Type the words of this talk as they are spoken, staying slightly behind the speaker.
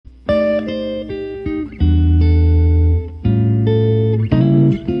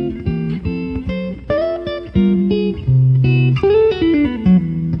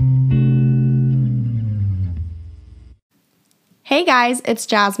guys, it's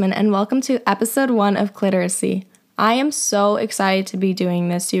Jasmine, and welcome to episode 1 of Cliteracy. I am so excited to be doing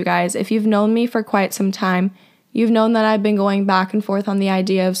this, you guys. If you've known me for quite some time, you've known that I've been going back and forth on the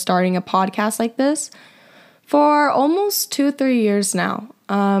idea of starting a podcast like this for almost 2-3 years now.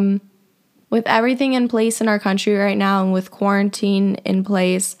 With everything in place in our country right now and with quarantine in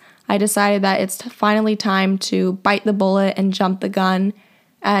place, I decided that it's finally time to bite the bullet and jump the gun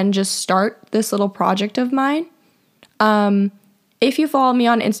and just start this little project of mine. If you follow me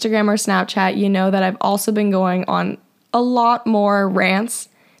on Instagram or Snapchat, you know that I've also been going on a lot more rants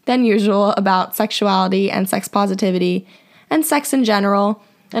than usual about sexuality and sex positivity and sex in general.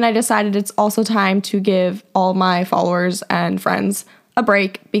 And I decided it's also time to give all my followers and friends a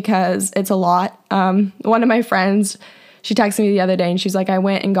break because it's a lot. One of my friends, she texted me the other day and she's like, I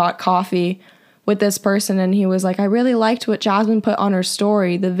went and got coffee with this person and he was like, I really liked what Jasmine put on her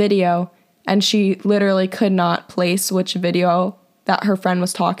story, the video. And she literally could not place which video that her friend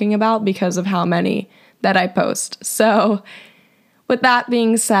was talking about because of how many that I post. So with that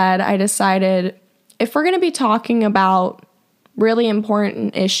being said, I decided if we're going to be talking about really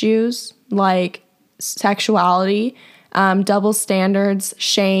important issues like sexuality, double standards,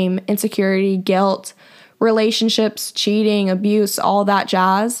 shame, insecurity, guilt, relationships, cheating, abuse, all that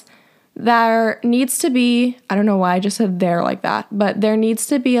jazz, there needs to be, I don't know why I just said there like that, but there needs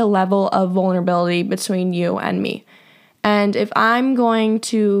to be a level of vulnerability between you and me. And if I'm going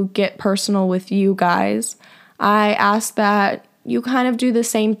to get personal with you guys, I ask that you kind of do the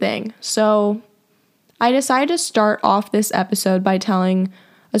same thing. So I decided to start off this episode by telling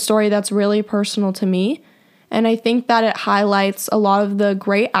a story that's really personal to me. And I think that it highlights a lot of the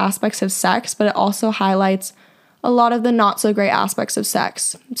great aspects of sex, but it also highlights a lot of the not so great aspects of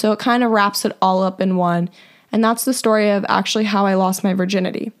sex. So it kind of wraps it all up in one. And that's the story of actually how I lost my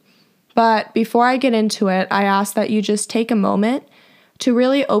virginity. But before I get into it, I ask that you just take a moment to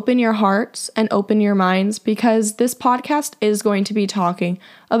really open your hearts and open your minds because this podcast is going to be talking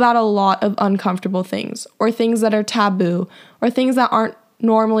about a lot of uncomfortable things or things that are taboo or things that aren't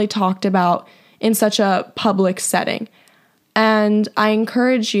normally talked about in such a public setting. And I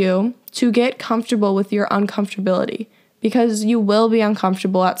encourage you to get comfortable with your uncomfortability because you will be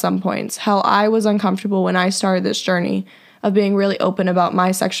uncomfortable at some points. Hell, I was uncomfortable when I started this journey of being really open about my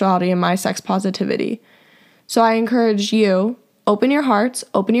sexuality and my sex positivity. So I encourage you, open your hearts,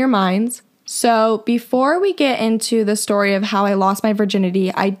 open your minds. So before we get into the story of how I lost my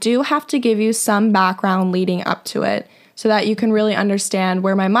virginity, I do have to give you some background leading up to it so that you can really understand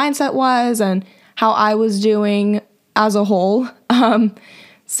where my mindset was and how I was doing as a whole.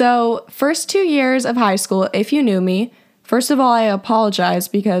 So first 2 years of high school, if you knew me, first of all, I apologize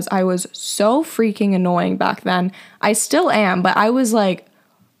because I was so freaking annoying back then. I still am, but I was like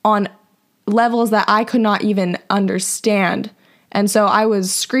on levels that I could not even understand. And so I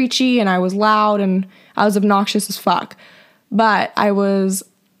was screechy and I was loud and I was obnoxious as fuck. But I was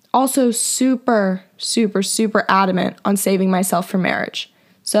also super, super, super adamant on saving myself for marriage.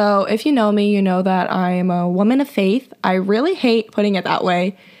 So if you know me, you know that I am a woman of faith. I really hate putting it that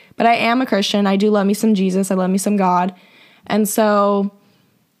way, but I am a Christian. I do love me some Jesus. I love me some God. And so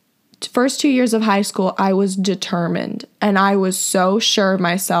first 2 years of high school, I was determined and I was so sure of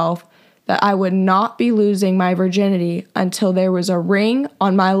myself that I would not be losing my virginity until there was a ring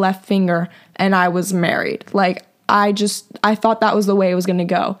on my left finger and I was married. Like I thought that was the way it was going to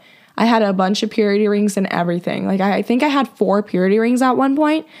go. I had a bunch of purity rings and everything. Like I think I had 4 purity rings at one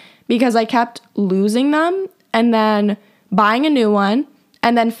point because I kept losing them and then buying a new one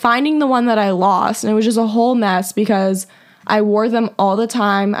and then finding the one that I lost. And it was just a whole mess because I wore them all the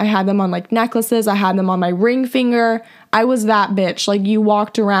time. I had them on like necklaces. I had them on my ring finger. I was that bitch. Like you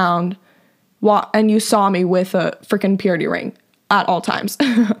walked around and you saw me with a freaking purity ring at all times.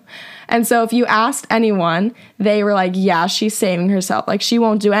 And so if you asked anyone, they were like, yeah, she's saving herself. Like she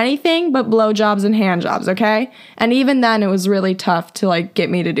won't do anything but blowjobs and hand jobs, okay? And even then it was really tough to like get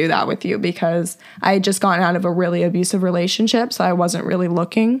me to do that with you because I had just gotten out of a really abusive relationship. So I wasn't really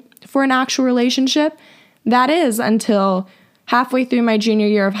looking for an actual relationship. That is until halfway through my junior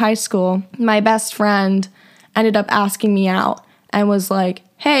year of high school, my best friend ended up asking me out and was like,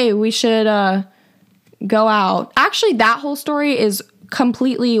 hey, we should go out. Actually, that whole story is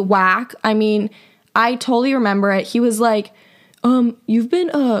completely whack. I mean, I totally remember it. He was like, you've been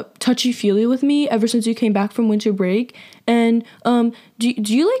touchy-feely with me ever since you came back from winter break. And do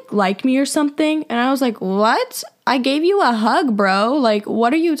you like me or something? And I was like, what? I gave you a hug, bro. Like,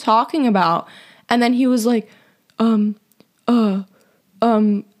 what are you talking about? And then he was like,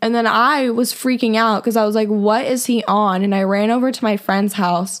 And then I was freaking out because I was like, what is he on? And I ran over to my friend's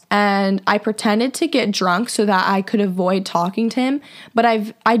house and I pretended to get drunk so that I could avoid talking to him. But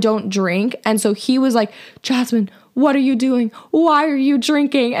I don't drink. And so he was like, Jasmine, what are you doing? Why are you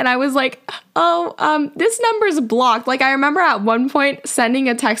drinking? And I was like, this number's blocked. Like, I remember at one point sending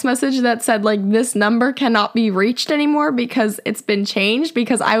a text message that said, like, this number cannot be reached anymore because it's been changed,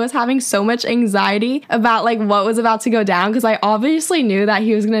 because I was having so much anxiety about, like, what was about to go down, because I obviously knew that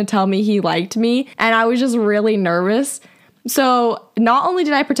he was going to tell me he liked me, and I was just really nervous. So not only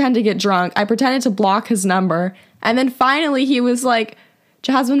did I pretend to get drunk, I pretended to block his number, and then finally he was like,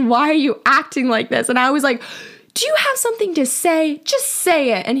 Jasmine, why are you acting like this? And I was like, do you have something to say? Just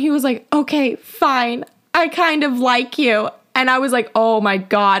say it. And he was like, okay, fine. I kind of like you. And I was like, oh my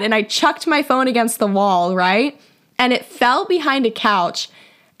God. And I chucked my phone against the wall, right? And it fell behind a couch.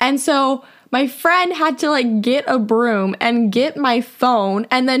 And so my friend had to like get a broom and get my phone.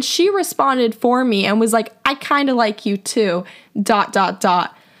 And then she responded for me and was like, I kind of like you too, ...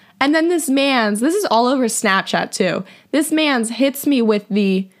 And then this is all over Snapchat too. This man's hits me with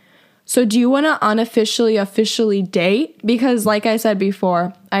the, so do you want to officially date? Because like I said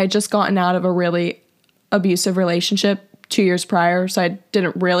before, I had just gotten out of a really abusive relationship 2 years prior. So I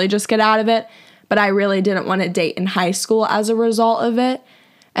didn't really just get out of it, but I really didn't want to date in high school as a result of it.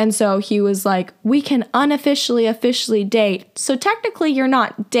 And so he was like, we can officially date. So technically you're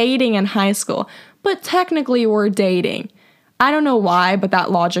not dating in high school, but technically we're dating. I don't know why, but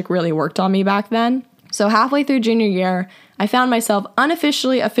that logic really worked on me back then. So halfway through junior year, I found myself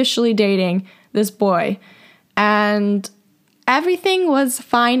officially dating this boy, and everything was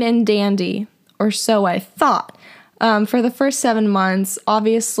fine and dandy, or so I thought. For the first 7 months,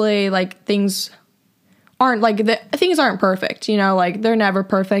 obviously, like, things aren't perfect, you know, like, they're never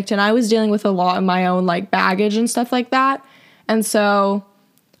perfect, and I was dealing with a lot of my own, like, baggage and stuff like that, and so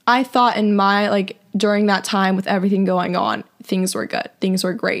I thought during that time with everything going on, things were good, things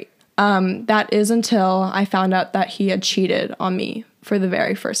were great. That is until I found out that he had cheated on me for the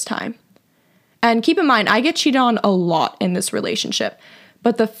very first time. And keep in mind, I get cheated on a lot in this relationship.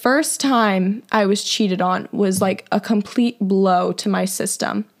 But the first time I was cheated on was like a complete blow to my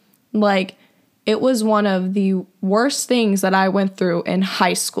system. Like, it was one of the worst things that I went through in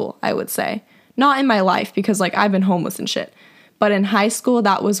high school, I would say. Not in my life, because like I've been homeless and shit. But in high school,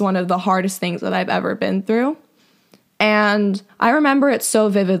 that was one of the hardest things that I've ever been through. And I remember it so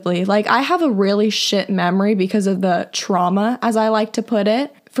vividly. Like, I have a really shit memory because of the trauma, as I like to put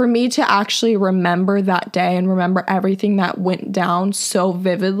it. For me to actually remember that day and remember everything that went down so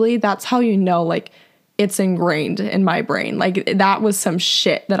vividly, that's how you know, like, it's ingrained in my brain. Like, that was some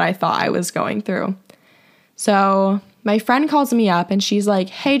shit that I thought I was going through. So my friend calls me up and she's like,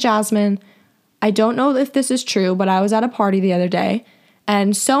 hey, Jasmine, I don't know if this is true, but I was at a party the other day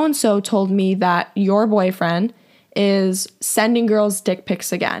and so told me that your boyfriend is sending girls dick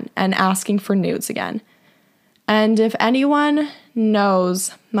pics again and asking for nudes again. And if anyone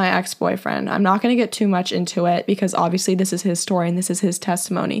knows my ex-boyfriend, I'm not going to get too much into it because obviously this is his story and this is his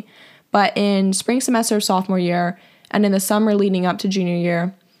testimony. But in spring semester of sophomore year and in the summer leading up to junior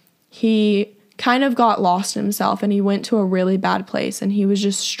year, he kind of got lost in himself and he went to a really bad place and he was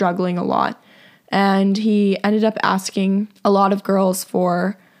just struggling a lot. And he ended up asking a lot of girls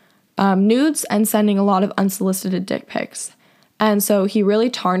for nudes and sending a lot of unsolicited dick pics. And so he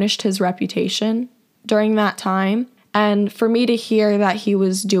really tarnished his reputation during that time. And for me to hear that he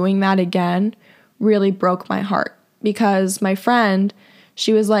was doing that again really broke my heart because my friend,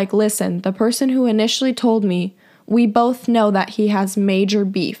 she was like, listen, the person who initially told me, we both know that he has major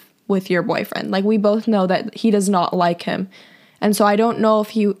beef with your boyfriend. Like, we both know that he does not like him. And so I don't know if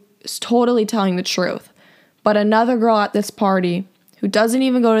he is totally telling the truth. But another girl at this party who doesn't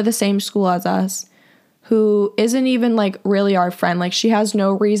even go to the same school as us, who isn't even like really our friend, like she has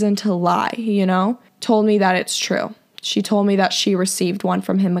no reason to lie, you know, told me that it's true. She told me that she received one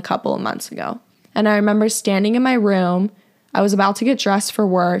from him a couple of months ago. And I remember standing in my room, I was about to get dressed for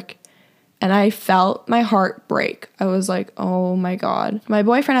work, and I felt my heart break. I was like, oh my God. My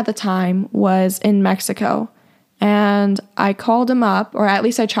boyfriend at the time was in Mexico, and I called him up, or at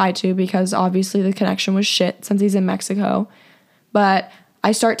least I tried to, because obviously the connection was shit since he's in Mexico. But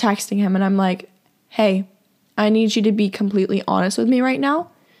I start texting him and I'm like, hey, I need you to be completely honest with me right now.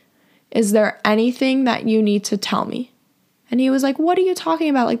 Is there anything that you need to tell me? And he was like, what are you talking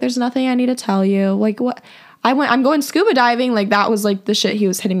about? Like, there's nothing I need to tell you. Like, what? I'm going scuba diving. Like, that was like the shit he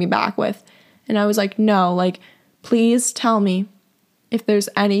was hitting me back with. And I was like, no, like, please tell me if there's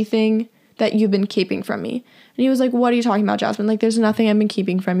anything that you've been keeping from me. And he was like, what are you talking about, Jasmine? Like, there's nothing I've been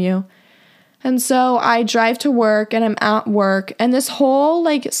keeping from you. And so I drive to work and I'm at work, and this whole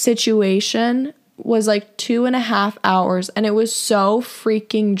like situation was like 2.5 hours, and it was so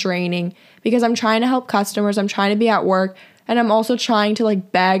freaking draining because I'm trying to help customers, I'm trying to be at work, and I'm also trying to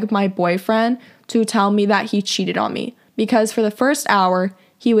like beg my boyfriend to tell me that he cheated on me, because for the first hour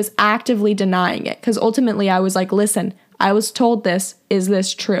he was actively denying it, because ultimately I was like, listen, I was told this, is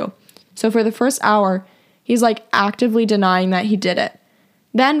this true? So for the first hour he's like actively denying that he did it.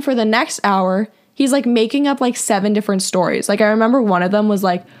 Then for the next hour he's like making up like 7 different stories. Like I remember one of them was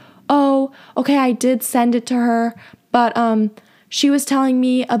like, oh, okay, I did send it to her, but she was telling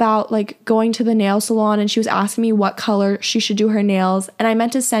me about like going to the nail salon, and she was asking me what color she should do her nails, and I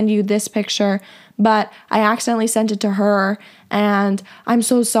meant to send you this picture, but I accidentally sent it to her, and I'm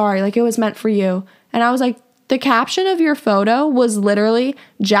so sorry, like it was meant for you. And I was like, the caption of your photo was literally,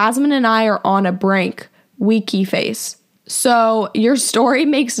 Jasmine and I are on a brink, weaky face. So your story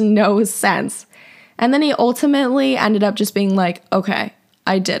makes no sense. And then he ultimately ended up just being like, okay,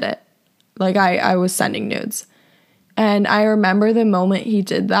 I did it. Like I was sending nudes. And I remember the moment he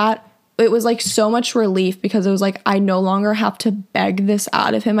did that, it was like so much relief, because it was like, I no longer have to beg this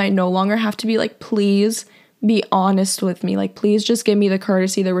out of him. I no longer have to be like, please be honest with me. Like, please just give me the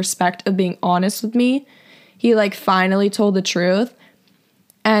courtesy, the respect of being honest with me. He like finally told the truth.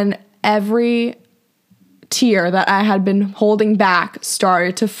 And every tear that I had been holding back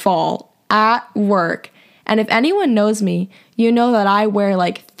started to fall at work. And if anyone knows me, you know that I wear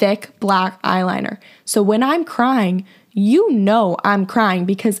like thick black eyeliner. So when I'm crying, you know I'm crying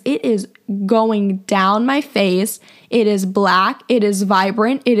because it is going down my face. It is black. It is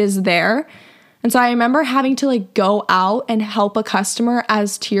vibrant. It is there. And so I remember having to like go out and help a customer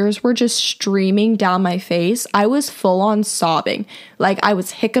as tears were just streaming down my face. I was full on sobbing. Like I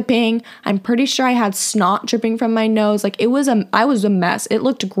was hiccuping. I'm pretty sure I had snot dripping from my nose. Like I was a mess. It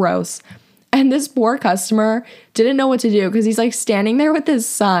looked gross. And this poor customer didn't know what to do, because he's like standing there with his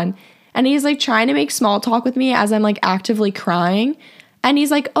son, and he's like trying to make small talk with me as I'm like actively crying. And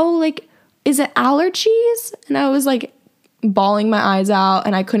he's like, oh, like, is it allergies? And I was like bawling my eyes out,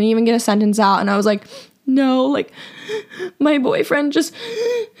 and I couldn't even get a sentence out. And I was like, no, like my boyfriend just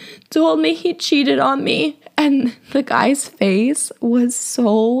told me he cheated on me. And the guy's face was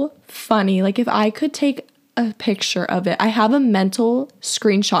so funny. Like if I could take a picture of it, I have a mental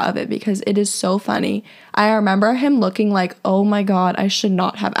screenshot of it because it is so funny. I remember him looking like, oh my God, I should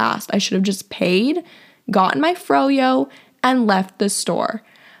not have asked. I should have just paid, gotten my froyo, and left the store.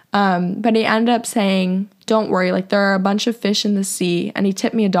 But he ended up saying, don't worry, like there are a bunch of fish in the sea, and he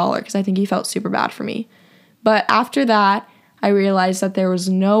tipped me $1 because I think he felt super bad for me. But after that, I realized that there was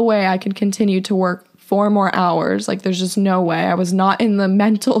no way I could continue to work 4 more hours. Like there's just no way. I was not in the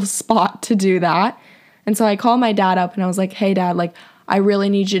mental spot to do that. And so I called my dad up and I was like, hey dad, like I really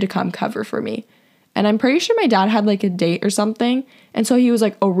need you to come cover for me. And I'm pretty sure my dad had like a date or something. And so he was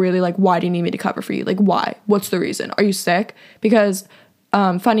like, oh really? Like why do you need me to cover for you? Like why? What's the reason? Are you sick? Because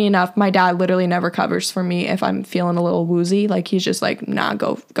funny enough, my dad literally never covers for me if I'm feeling a little woozy. Like he's just like, nah,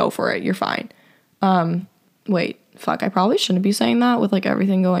 go for it. You're fine. Wait, fuck, I probably shouldn't be saying that with like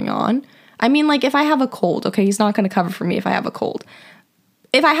everything going on. I mean, like if I have a cold, okay, he's not going to cover for me if I have a cold.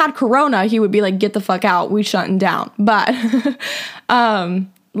 If I had corona, he would be like, get the fuck out, we shutting down. But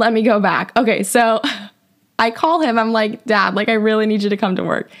let me go back. Okay, so I call him, I'm like, dad, like I really need you to come to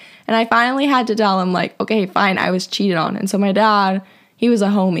work. And I finally had to tell him like, okay, fine, I was cheated on. And so my dad, he was a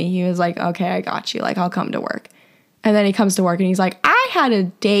homie. He was like, okay, I got you. Like I'll come to work. And then he comes to work and he's like, I had a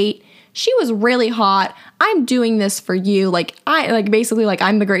date. She was really hot. I'm doing this for you. Like basically like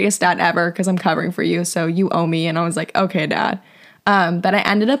I'm the greatest dad ever because I'm covering for you. So you owe me. And I was like, okay, dad. But I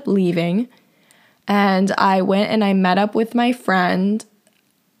ended up leaving, and I went and I met up with my friend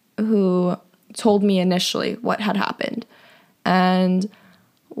who told me initially what had happened, and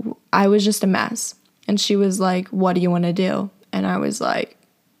I was just a mess. And she was like, what do you want to do? And I was like,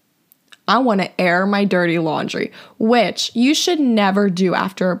 I want to air my dirty laundry, which you should never do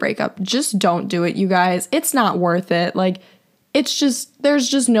after a breakup. Just don't do it, you guys. It's not worth it. Like, there's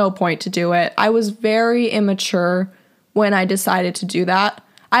just no point to do it. I was very immature when I decided to do that.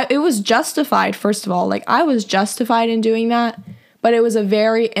 It was justified, first of all. Like, I was justified in doing that, but it was a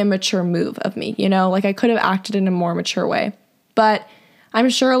very immature move of me, you know? Like, I could have acted in a more mature way. But I'm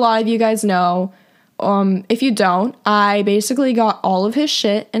sure a lot of you guys know. If you don't, I basically got all of his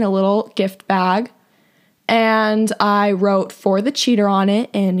shit in a little gift bag, and I wrote "for the cheater" on it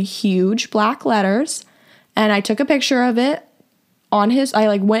in huge black letters, and I took a picture of it I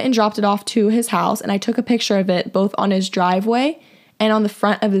like went and dropped it off to his house, and I took a picture of it both on his driveway and on the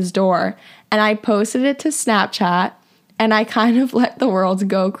front of his door, and I posted it to Snapchat, and I kind of let the world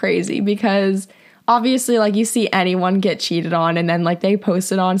go crazy because obviously, like, you see anyone get cheated on and then, like, they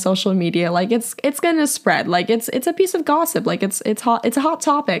post it on social media, like, it's gonna spread. Like, it's a piece of gossip. Like, it's a hot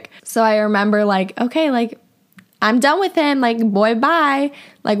topic. So I remember, like, okay, like, I'm done with him. Like, boy, bye.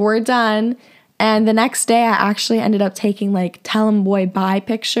 Like, we're done. And the next day, I actually ended up taking, like, tell him boy bye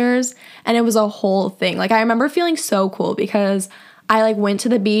pictures. And it was a whole thing. Like, I remember feeling so cool because I, like, went to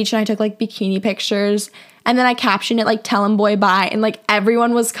the beach and I took, like, bikini pictures. And then I captioned it, like, tell him boy bye. And, like,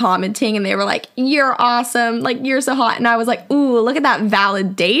 everyone was commenting and they were like, you're awesome. Like, you're so hot. And I was like, ooh, look at that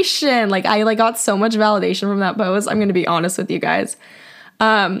validation. Like, I, like, got so much validation from that post. I'm going to be honest with you guys.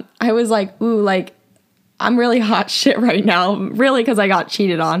 I was like, ooh, like, I'm really hot shit right now. Really, because I got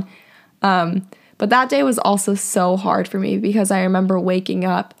cheated on. But that day was also so hard for me because I remember waking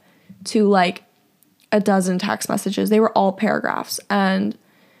up to, like, a dozen text messages. They were all paragraphs and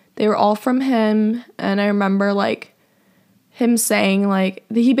they were all from him. And I remember, like, him saying, like,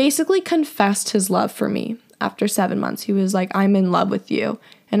 he basically confessed his love for me after 7 months. He was like, I'm in love with you.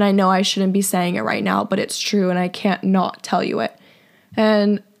 And I know I shouldn't be saying it right now, but it's true. And I can't not tell you it.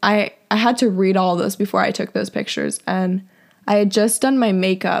 And I had to read all of those before I took those pictures. And I had just done my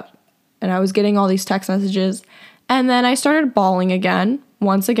makeup and I was getting all these text messages. And then I started bawling again,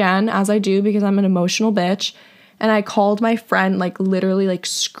 once again, as I do because I'm an emotional bitch. And I called my friend, like, literally, like,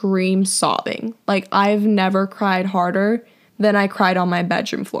 scream sobbing. Like, I've never cried harder than I cried on my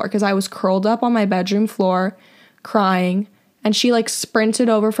bedroom floor because I was curled up on my bedroom floor crying. And she, like, sprinted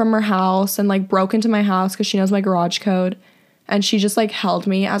over from her house and, like, broke into my house because she knows my garage code. And she just, like, held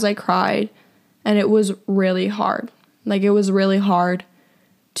me as I cried. And it was really hard. Like, it was really hard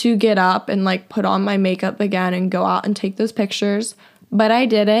to get up and, like, put on my makeup again and go out and take those pictures. But I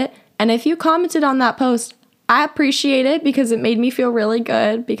did it. And if you commented on that post, I appreciate it because it made me feel really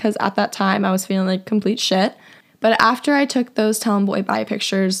good because at that time I was feeling like complete shit. But after I took those tell him boy bye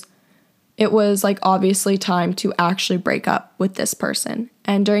pictures, it was, like, obviously time to actually break up with this person.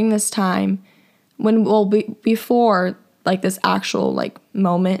 And during this time, before, like, this actual, like,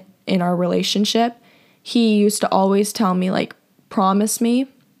 moment in our relationship, he used to always tell me, like, promise me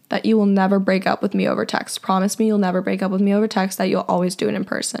that you will never break up with me over text. Promise me you'll never break up with me over text, that you'll always do it in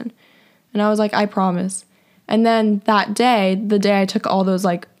person. And I was like, I promise. And then that day, the day I took all those,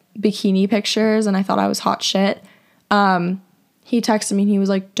 like, bikini pictures and I thought I was hot shit, he texted me and he was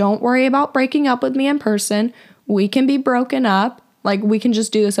like, don't worry about breaking up with me in person. We can be broken up. Like, we can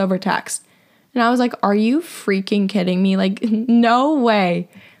just do this over text. And I was like, are you freaking kidding me? Like, no way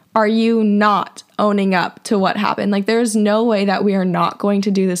are you not owning up to what happened. Like, there's no way that we are not going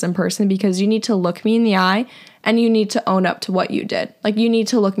to do this in person because you need to look me in the eye and you need to own up to what you did. Like, you need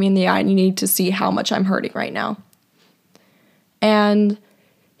to look me in the eye and you need to see how much I'm hurting right now. And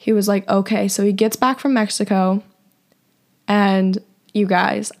he was like, okay. So he gets back from Mexico and you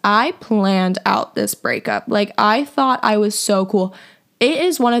guys, I planned out this breakup. Like, I thought I was so cool. It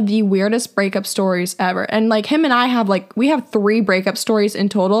is one of the weirdest breakup stories ever. And, like, him and I have, like, we have 3 breakup stories in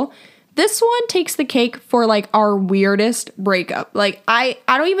total. This one takes the cake for, like, our weirdest breakup. Like, I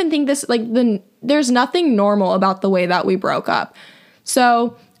don't even think this, like, there's nothing normal about the way that we broke up.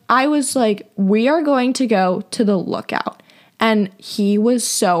 So I was like, we are going to go to the Lookout. And he was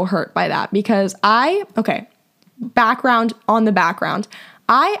so hurt by that because background on the background.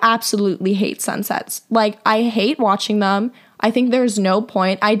 I absolutely hate sunsets. Like, I hate watching them. I think there's no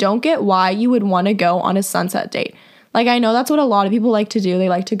point. I don't get why you would want to go on a sunset date. Like, I know that's what a lot of people like to do. They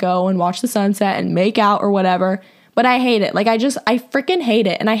like to go and watch the sunset and make out or whatever. But I hate it. Like, I freaking hate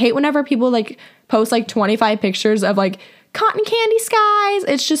it. And I hate whenever people, like, post, like, 25 pictures of, like, cotton candy skies.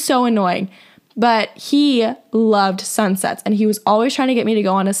 It's just so annoying. But he loved sunsets. And he was always trying to get me to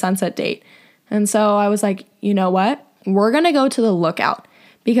go on a sunset date. And so I was like, you know what? We're going to go to the Lookout.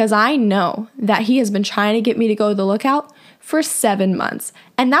 Because I know that he has been trying to get me to go to the Lookout for 7 months.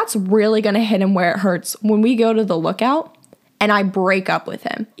 And that's really going to hit him where it hurts when we go to the Lookout and I break up with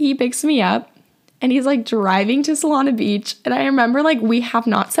him. He picks me up and he's, like, driving to Solana Beach. And I remember, like, we have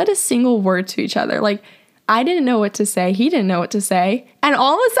not said a single word to each other. Like, I didn't know what to say. He didn't know what to say. And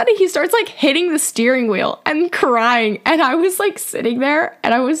all of a sudden he starts, like, hitting the steering wheel and crying. And I was, like, sitting there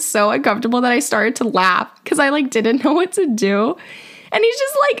and I was so uncomfortable that I started to laugh because I, like, didn't know what to do. And he's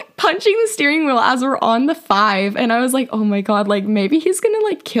just, like, punching the steering wheel as we're on the 5. And I was like, oh my God, like, maybe he's gonna,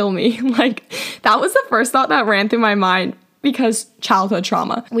 like, kill me. Like, that was the first thought that ran through my mind because childhood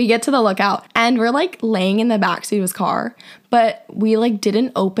trauma. We get to the Lookout and we're, like, laying in the backseat of his car. But we, like,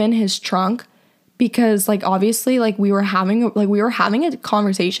 didn't open his trunk because, like, obviously, like, we were having a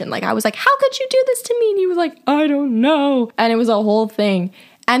conversation. Like, I was like, how could you do this to me? And he was like, I don't know. And it was a whole thing.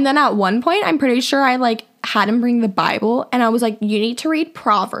 And then at one point, I'm pretty sure I, like, had him bring the Bible, and I was like, you need to read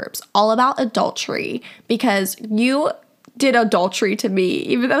Proverbs, all about adultery, because you did adultery to me,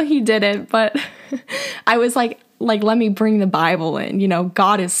 even though he didn't. But I was like, let me bring the Bible in, you know,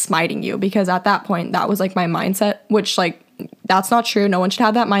 God is smiting you, because at that point, that was like my mindset, which like, that's not true. No one should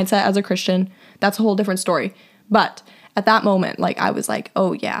have that mindset as a Christian. That's a whole different story. But at that moment, like, I was like,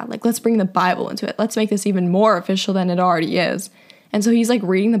 oh yeah, like, let's bring the Bible into it. Let's make this even more official than it already is. And so he's like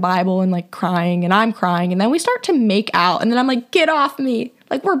reading the Bible and like crying, and I'm crying, and then we start to make out, and then I'm like, get off me.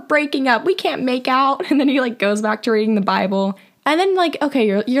 Like, we're breaking up. We can't make out. And then he like goes back to reading the Bible. And then like, okay,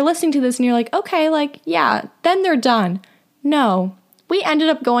 you're listening to this and you're like, okay, like, yeah, then they're done. No, we ended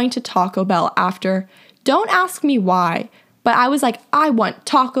up going to Taco Bell after. Don't ask me why, but I was like, I want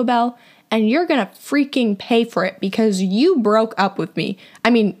Taco Bell, and you're gonna freaking pay for it because you broke up with me. I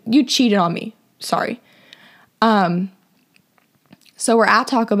mean, you cheated on me. Sorry. So we're at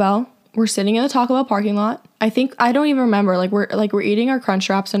Taco Bell. We're sitting in the Taco Bell parking lot. I don't even remember. We're eating our Crunch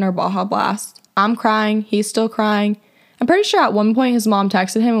Wraps and our Baja Blast. I'm crying. He's still crying. I'm pretty sure at one point his mom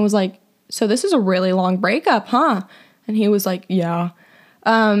texted him and was like, so this is a really long breakup, huh? And he was like, yeah.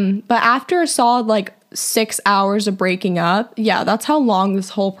 But after a solid like 6 hours of breaking up, yeah, that's how long this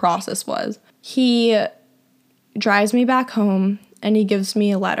whole process was. He drives me back home and he gives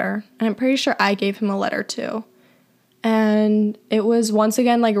me a letter. And I'm pretty sure I gave him a letter too. And it was once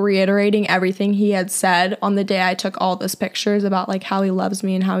again like reiterating everything he had said on the day I took all those pictures about like how he loves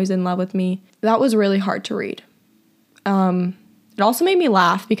me and how he's in love with me. That was really hard to read. It also made me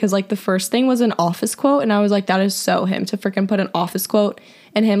laugh because like the first thing was an office quote, and I was like, that is so him to freaking put an office quote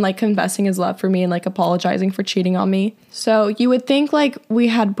and him like confessing his love for me and like apologizing for cheating on me. So you would think like we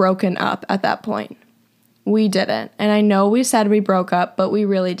had broken up at that point. We didn't. And I know we said we broke up, but we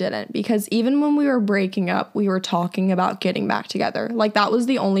really didn't, because even when we were breaking up, we were talking about getting back together. Like that was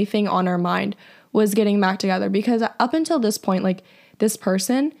the only thing on our mind, was getting back together, because up until this point, like this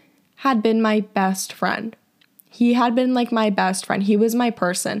person had been my best friend. He had been like my best friend. He was my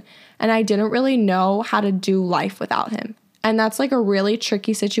person, and I didn't really know how to do life without him. And that's like a really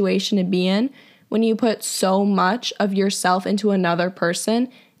tricky situation to be in when you put so much of yourself into another person,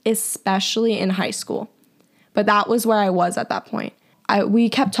 especially in high school. But that was where I was at that point. We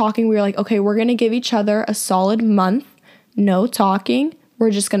kept talking. We were like, okay, we're going to give each other a solid month. No talking.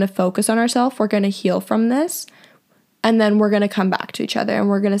 We're just going to focus on ourselves. We're going to heal from this. And then we're going to come back to each other, and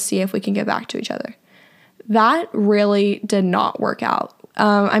we're going to see if we can get back to each other. That really did not work out.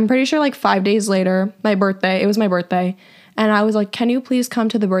 I'm pretty sure like 5 days later, it was my birthday. And I was like, can you please come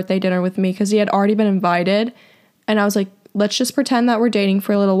to the birthday dinner with me? Because he had already been invited. And I was like, let's just pretend that we're dating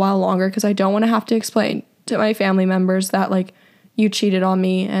for a little while longer, because I don't want to have to explain to my family members that like you cheated on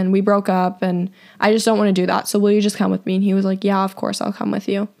me and we broke up, and I just don't want to do that. So will you just come with me? And he was like, yeah, of course I'll come with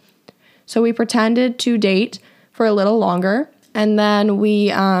you. So we pretended to date for a little longer, and then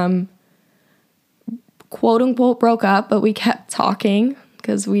we quote unquote broke up, but we kept talking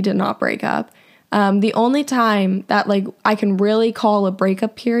because we did not break up. The only time that like I can really call a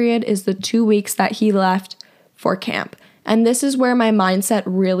breakup period is the 2 weeks that he left for camp. And this is where my mindset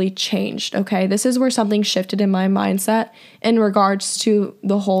really changed, okay? This is where something shifted in my mindset in regards to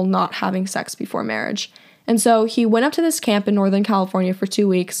the whole not having sex before marriage. And so he went up to this camp in Northern California for 2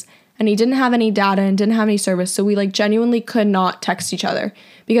 weeks, and he didn't have any data and didn't have any service. So we like genuinely could not text each other,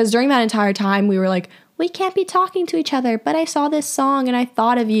 because during that entire time we were like, we can't be talking to each other, but I saw this song and I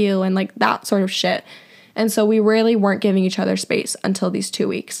thought of you, and like that sort of shit. And so we really weren't giving each other space until these 2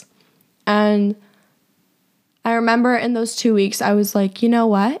 weeks. And I remember in those 2 weeks, I was like, you know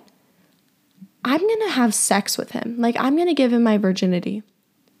what? I'm going to have sex with him. Like, I'm going to give him my virginity.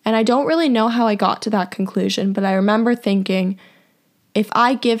 And I don't really know how I got to that conclusion, but I remember thinking, if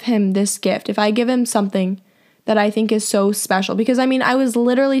I give him this gift, if I give him something that I think is so special, because I mean, I was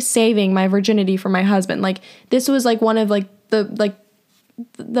literally saving my virginity for my husband. Like, this was like one of the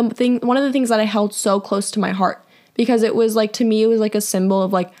things that I held so close to my heart, because it was like, to me, it was like a symbol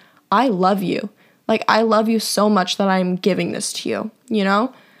of like, I love you. Like, I love you so much that I'm giving this to you, you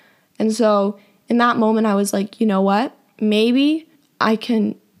know? And so in that moment, I was like, you know what? Maybe I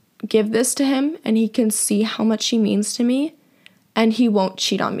can give this to him and he can see how much he means to me, and he won't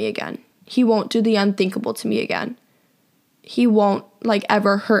cheat on me again. He won't do the unthinkable to me again. He won't like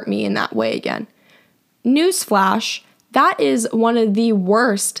ever hurt me in that way again. Newsflash, that is one of the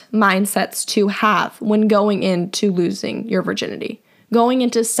worst mindsets to have when going into losing your virginity, going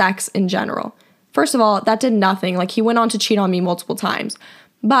into sex in general. First of all, that did nothing. Like, he went on to cheat on me multiple times.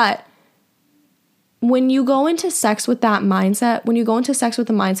 But when you go into sex with that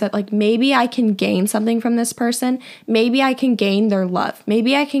mindset, like maybe I can gain something from this person, maybe I can gain their love,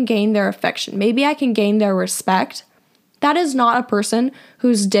 maybe I can gain their affection, maybe I can gain their respect, that is not a person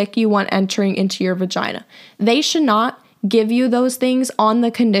whose dick you want entering into your vagina. They should not give you those things on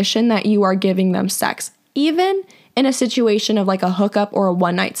the condition that you are giving them sex, even in a situation of like a hookup or a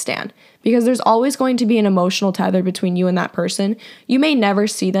one-night stand, because there's always going to be an emotional tether between you and that person. You may never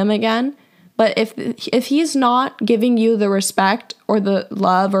see them again, but if he's not giving you the respect or the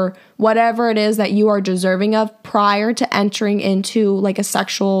love or whatever it is that you are deserving of prior to entering into like a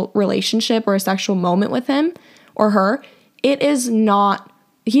sexual relationship or a sexual moment with him or her, it is not,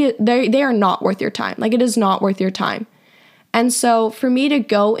 they are not worth your time. Like, it is not worth your time. And so for me to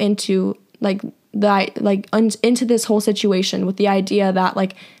go into into this whole situation with the idea that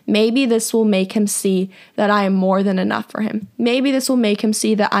like maybe this will make him see that I am more than enough for him. Maybe this will make him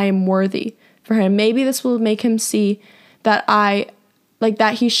see that I am worthy for him. Maybe this will make him see that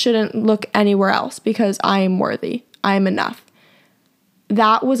that he shouldn't look anywhere else because I am worthy. I am enough.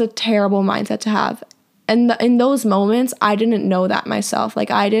 That was a terrible mindset to have. And in those moments, I didn't know that myself.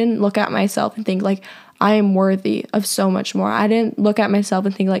 Like, I didn't look at myself and think like, I am worthy of so much more. I didn't look at myself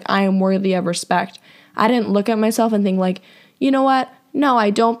and think like, I am worthy of respect. I didn't look at myself and think like, you know what? No,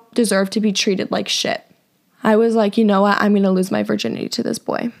 I don't deserve to be treated like shit. I was like, you know what? I'm going to lose my virginity to this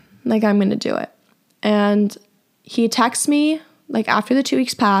boy. Like, I'm going to do it. And he texts me, like after the 2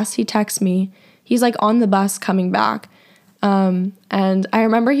 weeks pass, he texts me. He's like on the bus coming back. And I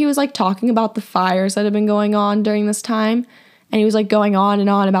remember he was like talking about the fires that had been going on during this time. And he was like going on and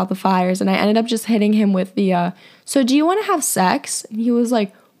on about the fires. And I ended up just hitting him with the, so do you want to have sex? And he was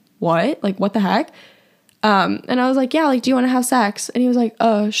like, what? Like, what the heck? And I was like, yeah, like, do you want to have sex? And he was like,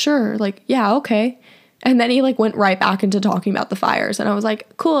 sure. Like, yeah, okay. And then he like went right back into talking about the fires. And I was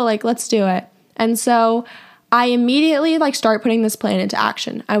like, cool, like, let's do it. And so I immediately like start putting this plan into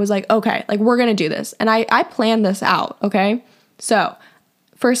action. I was like, okay, like, we're going to do this. And I planned this out. Okay. So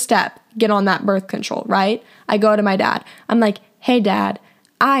first step, get on that birth control, right? I go to my dad. I'm like, hey dad,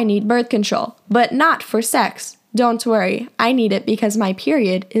 I need birth control, but not for sex. Don't worry. I need it because my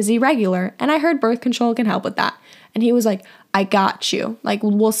period is irregular. And I heard birth control can help with that. And he was like, I got you. Like,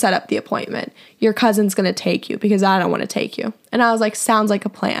 we'll set up the appointment. Your cousin's going to take you because I don't want to take you. And I was like, sounds like a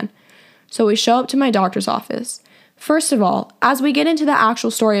plan. So we show up to my doctor's office. First of all, as we get into the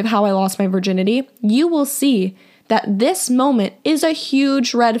actual story of how I lost my virginity, you will see that this moment is a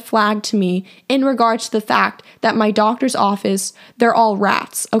huge red flag to me in regards to the fact that my doctor's office, they're all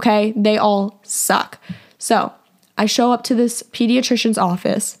rats, okay? They all suck. So I show up to this pediatrician's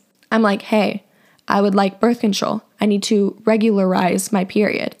office. I'm like, hey, I would like birth control. I need to regularize my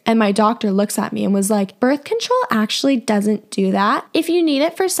period. And my doctor looks at me and was like, birth control actually doesn't do that. If you need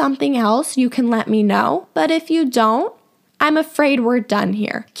it for something else, you can let me know. But if you don't, I'm afraid we're done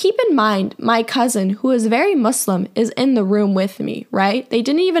here. Keep in mind, my cousin, who is very Muslim, is in the room with me, right? They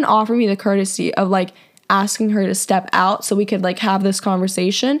didn't even offer me the courtesy of like asking her to step out so we could like have this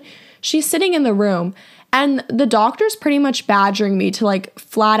conversation. She's sitting in the room. And the doctor's pretty much badgering me to like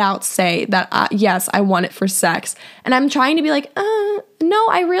flat out say that, yes, I want it for sex. And I'm trying to be like, no,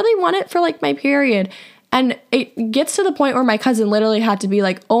 I really want it for like my period. And it gets to the point where my cousin literally had to be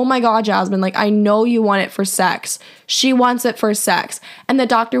like, oh my God, Jasmine, like, I know you want it for sex. She wants it for sex. And the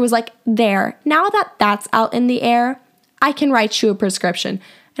doctor was like, there, now that that's out in the air, I can write you a prescription.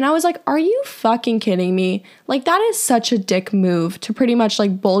 And I was like, are you fucking kidding me? Like, that is such a dick move to pretty much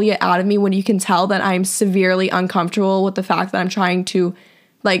like bully it out of me when you can tell that I'm severely uncomfortable with the fact that I'm trying to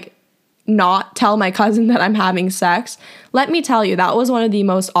like not tell my cousin that I'm having sex. Let me tell you, that was one of the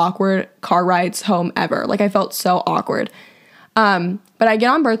most awkward car rides home ever. Like, I felt so awkward. But I get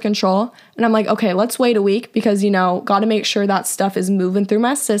on birth control and I'm like, okay, let's wait a week because, you know, got to make sure that stuff is moving through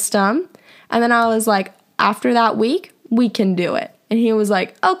my system. And then I was like, after that week, we can do it. And he was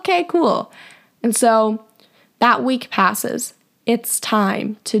like, okay, cool. And so that week passes. It's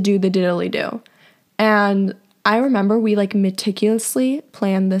time to do the diddly-do. And I remember we like meticulously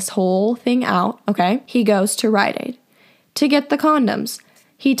planned this whole thing out, okay? He goes to Rite Aid to get the condoms.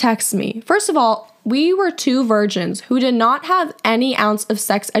 He texts me. First of all, we were two virgins who did not have any ounce of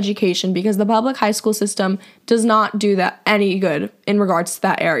sex education because the public high school system does not do that any good in regards to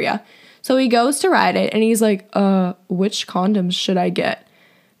that area. So he goes to Rite Aid and he's like, which condoms should I get?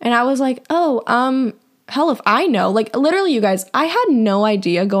 And I was like, hell if I know. Like, literally, you guys, I had no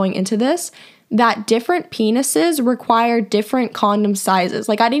idea going into this that different penises require different condom sizes.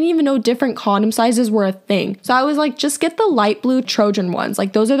 Like, I didn't even know different condom sizes were a thing. So I was like, just get the light blue Trojan ones.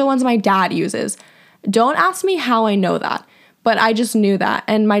 Like, those are the ones my dad uses. Don't ask me how I know that. But I just knew that.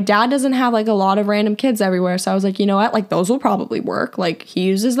 And my dad doesn't have like a lot of random kids everywhere. So I was like, you know what? Like those will probably work. Like he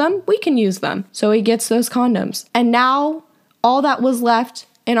uses them, we can use them. So he gets those condoms. And now all that was left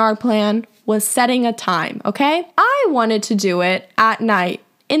in our plan was setting a time, okay? I wanted to do it at night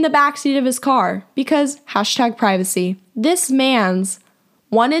in the backseat of his car because #privacy. This man's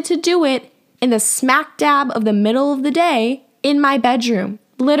wanted to do it in the smack dab of the middle of the day in my bedroom.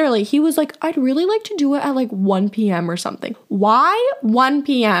 Literally, he was like, I'd really like to do it at like 1 p.m. or something. Why 1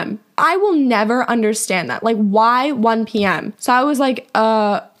 p.m.? I will never understand that. Like, why 1 p.m.? So I was like,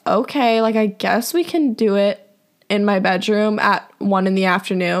 okay, like I guess we can do it in my bedroom at 1 in the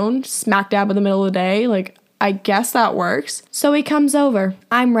afternoon, smack dab in the middle of the day. Like, I guess that works. So he comes over.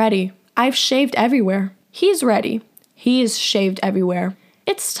 I'm ready. I've shaved everywhere. He's ready. He's shaved everywhere.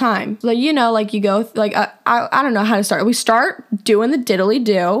 It's time. Like, you know, like you go, like, I don't know how to start. We start doing the diddly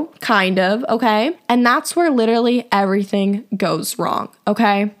do, kind of, okay? And that's where literally everything goes wrong,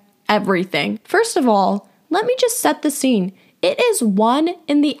 okay? Everything. First of all, let me just set the scene. It is 1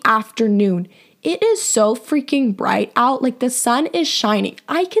 in the afternoon. It is so freaking bright out. Like the sun is shining.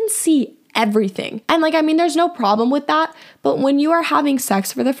 I can see everything. And like, I mean, there's no problem with that. But when you are having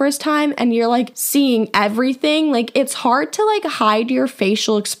sex for the first time and you're like seeing everything, like it's hard to like hide your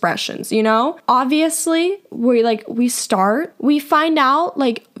facial expressions, you know? Obviously, we find out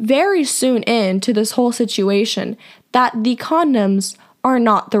like very soon into this whole situation that the condoms are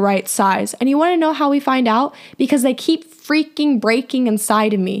not the right size. And you want to know how we find out? Because they keep freaking breaking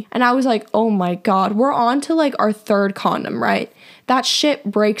inside of me. And I was like, oh my God, we're on to like our 3rd condom, right? That shit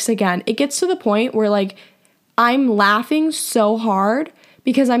breaks again. It gets to the point where like I'm laughing so hard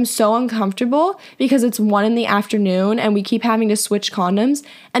because I'm so uncomfortable because it's 1 in the afternoon and we keep having to switch condoms.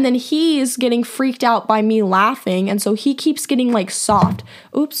 And then he's getting freaked out by me laughing. And so he keeps getting like soft.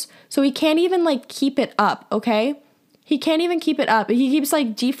 Oops. So he can't even like keep it up, okay? He can't even keep it up. He keeps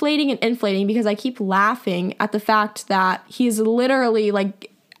like deflating and inflating because I keep laughing at the fact that he's literally like,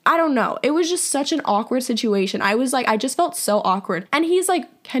 I don't know. It was just such an awkward situation. I was like, I just felt so awkward. And he's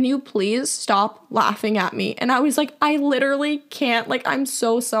like, can you please stop laughing at me? And I was like, I literally can't. Like, I'm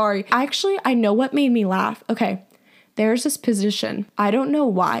so sorry. Actually, I know what made me laugh. Okay, there's this position. I don't know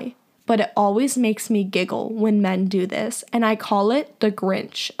why, but it always makes me giggle when men do this. And I call it the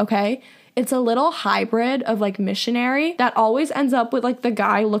Grinch, okay? It's a little hybrid of like missionary that always ends up with like the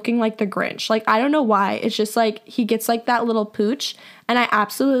guy looking like the Grinch. Like, I don't know why. It's just like he gets like that little pooch and I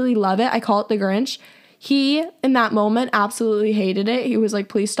absolutely love it. I call it the Grinch. He, in that moment, absolutely hated it. He was like,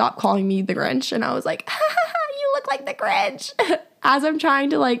 please stop calling me the Grinch. And I was like, you look like the Grinch. As I'm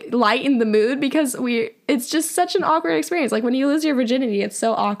trying to like lighten the mood because it's just such an awkward experience. Like when you lose your virginity, it's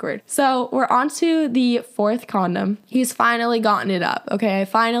so awkward. So we're on to the 4th condom. He's finally gotten it up. Okay, I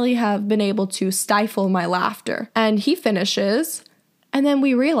finally have been able to stifle my laughter. And he finishes, and then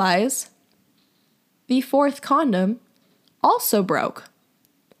we realize the 4th condom also broke.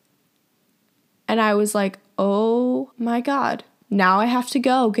 And I was like, oh my God, now I have to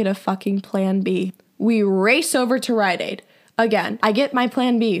go get a fucking plan B. We race over to Rite Aid. Again, I get my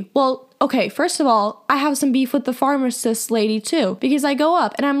plan B. Well, okay, first of all, I have some beef with the pharmacist lady too, because I go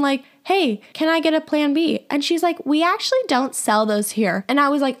up and I'm like, hey, can I get a plan B? And she's like, we actually don't sell those here. And I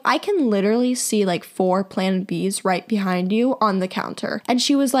was like, I can literally see like 4 plan Bs right behind you on the counter. And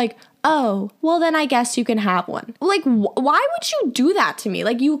she was like, oh, well then I guess you can have one. Like, why would you do that to me?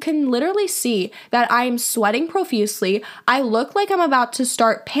 Like, you can literally see that I'm sweating profusely. I look like I'm about to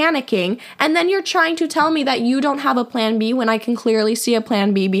start panicking. And then you're trying to tell me that you don't have a plan B when I can clearly see a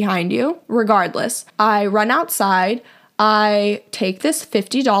plan B behind you. Regardless, I run outside. I take this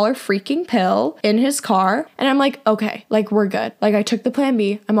 $50 freaking pill in his car and I'm like, okay, like we're good. Like I took the plan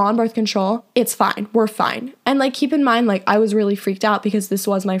B, I'm on birth control. It's fine. We're fine. And like, keep in mind, like I was really freaked out because this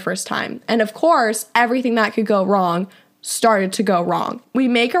was my first time. And of course, everything that could go wrong started to go wrong. We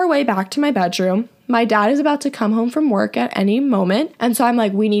make our way back to my bedroom. My dad is about to come home from work at any moment. And so I'm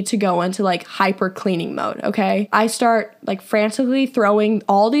like, we need to go into like hyper cleaning mode, okay? I start like frantically throwing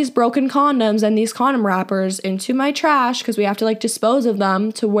all these broken condoms and these condom wrappers into my trash because we have to like dispose of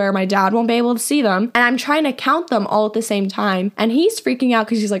them to where my dad won't be able to see them. And I'm trying to count them all at the same time. And he's freaking out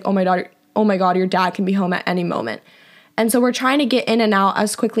because he's like, oh my God, your dad can be home at any moment. And so we're trying to get in and out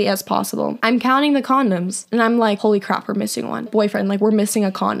as quickly as possible. I'm counting the condoms and I'm like, holy crap, we're missing one. Boyfriend, like we're missing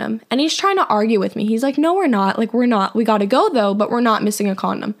a condom. And he's trying to argue with me. He's like, no, we're not. Like we're not. We gotta go though, but we're not missing a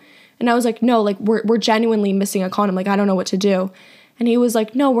condom. And I was like, no, like we're genuinely missing a condom. Like I don't know what to do. And he was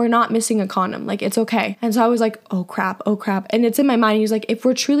like, no, we're not missing a condom. Like, it's okay. And so I was like, oh crap. And it's in my mind. He's like, if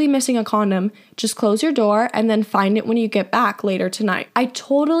we're truly missing a condom, just close your door and then find it when you get back later tonight. I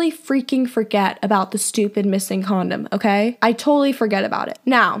totally freaking forget about the stupid missing condom, okay? I totally forget about it.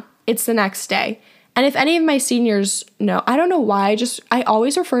 Now, it's the next day. And if any of my seniors know, I don't know why, I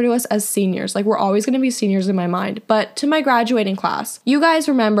always refer to us as seniors. Like, we're always going to be seniors in my mind. But to my graduating class, you guys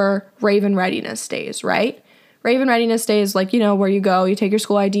remember Raven Readiness Days, right? Raven Readiness Day is like, where you go, you take your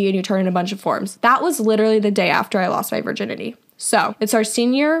school ID and you turn in a bunch of forms. That was literally the day after I lost my virginity. So it's our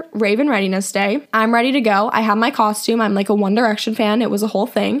senior Raven Readiness Day. I'm ready to go. I have my costume. I'm like a One Direction fan. It was a whole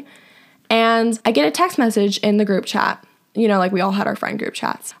thing. And I get a text message in the group chat. Like we all had our friend group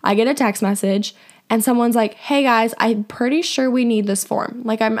chats. I get a text message and someone's like, hey guys, I'm pretty sure we need this form.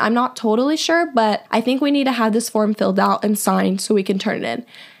 Like I'm not totally sure, but I think we need to have this form filled out and signed so we can turn it in.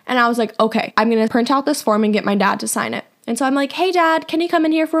 And I was like, okay, I'm going to print out this form and get my dad to sign it. And so I'm like, hey dad, can you come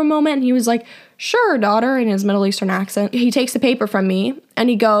in here for a moment? And he was like, sure, daughter, in his Middle Eastern accent. He takes the paper from me and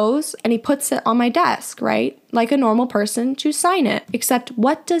he goes and he puts it on my desk, right? Like a normal person to sign it. Except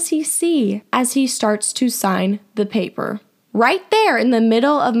what does he see as he starts to sign the paper? Right there in the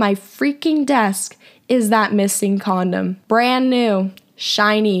middle of my freaking desk is that missing condom. Brand new,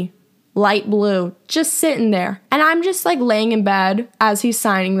 shiny, light blue, just sitting there. And I'm just like laying in bed as he's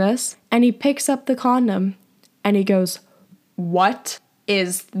signing this. And he picks up the condom and he goes, what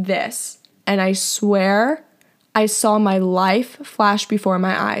is this? And I swear I saw my life flash before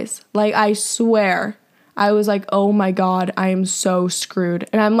my eyes. Like, I swear. I was like, oh my God, I am so screwed.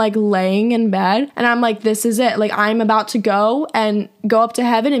 And I'm like laying in bed and I'm like, this is it. Like, I'm about to go up to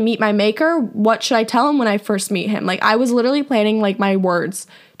heaven and meet my maker. What should I tell him when I first meet him? Like, I was literally planning like my words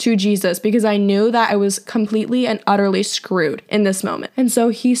to Jesus because I knew that I was completely and utterly screwed in this moment. And so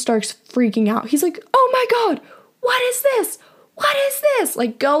he starts freaking out. He's like, oh my God, what is this? What is this?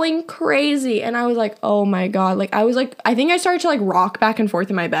 Like, going crazy. And I was like, oh my God. Like, I think I started to like rock back and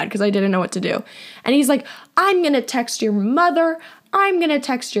forth in my bed because I didn't know what to do. And he's like, I'm going to text your mother. I'm going to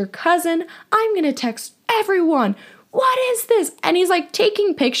text your cousin. I'm going to text everyone. What is this? And he's like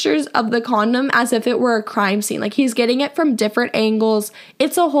taking pictures of the condom as if it were a crime scene. Like, he's getting it from different angles.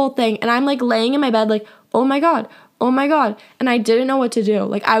 It's a whole thing. And I'm like laying in my bed like, oh my God. Oh my God. And I didn't know what to do.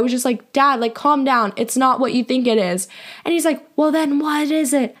 Like, I was just like, Dad, like, calm down. It's not what you think it is. And he's like, well, then what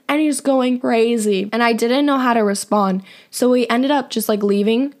is it? And he's going crazy. And I didn't know how to respond. So we ended up just like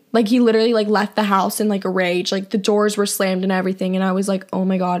leaving. Like, he literally like left the house in like a rage. Like, the doors were slammed and everything. And I was like, oh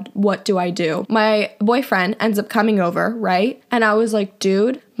my God, what do I do? My boyfriend ends up coming over, right? And I was like,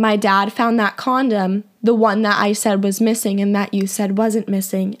 dude, my dad found that condom, the one that I said was missing and that you said wasn't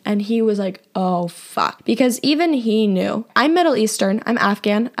missing. And he was like, oh fuck. Because even he knew. I'm Middle Eastern. I'm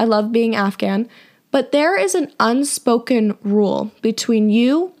Afghan. I love being Afghan. But there is an unspoken rule between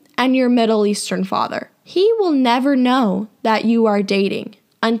you and your Middle Eastern father. He will never know that you are dating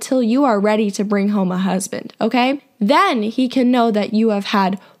until you are ready to bring home a husband, okay? Then he can know that you have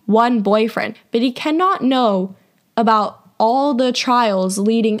had one boyfriend, but he cannot know about all the trials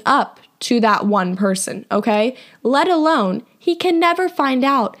leading up to that one person, okay? Let alone, he can never find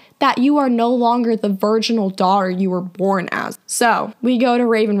out that you are no longer the virginal daughter you were born as. So, we go to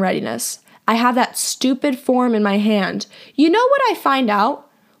Raven Readiness. I have that stupid form in my hand. You know what I find out?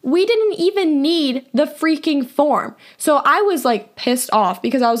 We didn't even need the freaking form. So I was like pissed off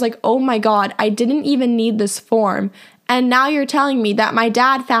because I was like, oh my God, I didn't even need this form. And now you're telling me that my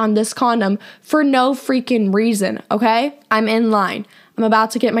dad found this condom for no freaking reason, okay? I'm in line. I'm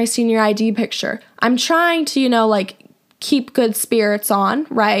about to get my senior ID picture. I'm trying to, like keep good spirits on,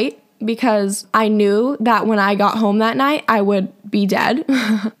 right? Because I knew that when I got home that night, I would be dead.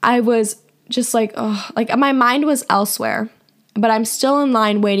 I was just like, oh, like my mind was elsewhere. But I'm still in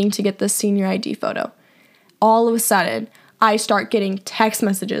line waiting to get this senior ID photo. All of a sudden, I start getting text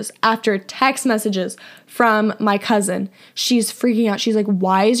messages after text messages from my cousin. She's freaking out. She's like,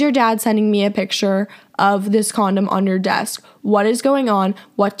 why is your dad sending me a picture of this condom on your desk? What is going on?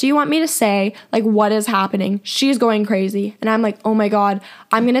 What do you want me to say? Like, what is happening? She's going crazy. And I'm like, oh my God,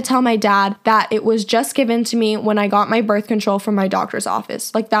 I'm going to tell my dad that it was just given to me when I got my birth control from my doctor's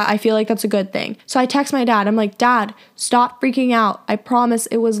office. Like that, I feel like that's a good thing. So I text my dad. I'm like, Dad, stop freaking out. I promise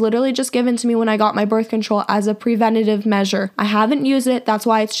it was literally just given to me when I got my birth control as a preventative measure. I haven't used it. That's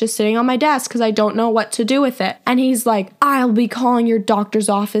why it's just sitting on my desk because I don't know what to do with it. And he's like, I'll be calling your doctor's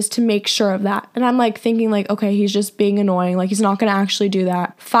office to make sure of that. And I'm like thinking like, okay, he's just being annoying. Like, he's not going to actually do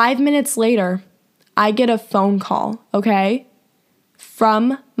that. 5 minutes later, I get a phone call, okay,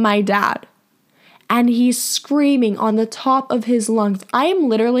 from my dad. and he's screaming on the top of his lungs. I am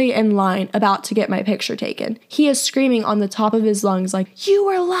literally in line about to get my picture taken. He is screaming on the top of his lungs like, "You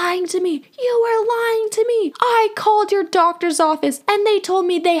are lying to me. You are lying to me. I called your doctor's office and they told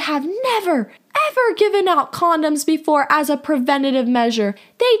me they have never, ever given out condoms before as a preventative measure.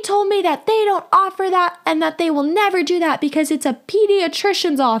 They told me that they don't offer that and that they will never do that because it's a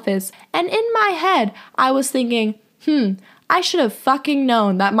pediatrician's office." And in my head, I was thinking, I should have fucking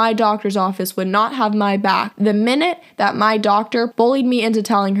known that my doctor's office would not have my back the minute that my doctor bullied me into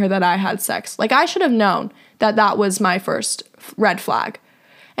telling her that I had sex. Like, I should have known that that was my first red flag.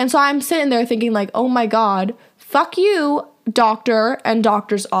 And so I'm sitting there thinking like, oh my God, fuck you, doctor and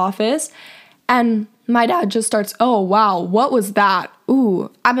doctor's office. And my dad just starts, "Oh, wow, what was that?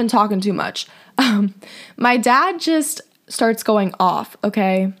 Ooh, I've been talking too much." My dad just starts going off,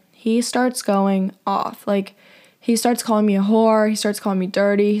 okay? He starts going off. Like, he starts calling me a whore. He starts calling me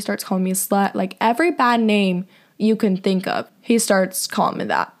dirty. He starts calling me a slut. Like, every bad name you can think of, he starts calling me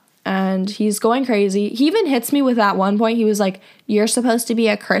that. And he's going crazy. He even hits me with at one point. He was like, "You're supposed to be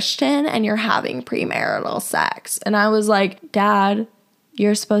a Christian and you're having premarital sex." And I was like, "Dad,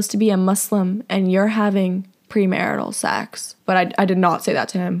 you're supposed to be a Muslim and you're having premarital sex." But I did not say that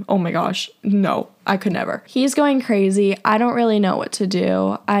to him. Oh my gosh. No, I could never. He's going crazy. I don't really know what to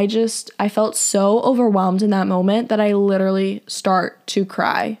do. I felt so overwhelmed in that moment that I literally start to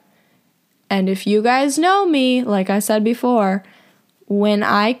cry. And if you guys know me, like I said before, when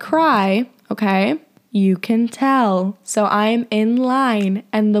I cry, okay, you can tell. So I'm in line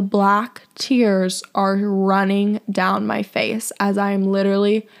and the black tears are running down my face as I am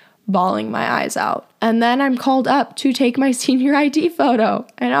literally bawling my eyes out. And then I'm called up to take my senior ID photo.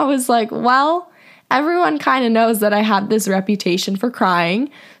 And I was like, well, everyone kind of knows that I have this reputation for crying.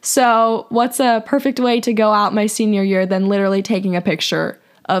 So what's a perfect way to go out my senior year than literally taking a picture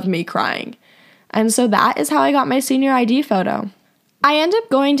of me crying? And so that is how I got my senior ID photo. I end up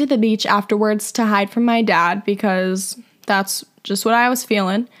going to the beach afterwards to hide from my dad because that's just what I was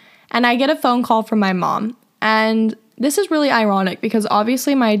feeling. And I get a phone call from my mom. And this is really ironic because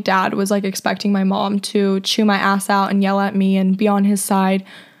obviously my dad was like expecting my mom to chew my ass out and yell at me and be on his side.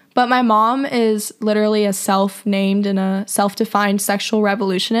 But my mom is literally a self-named and a self-defined sexual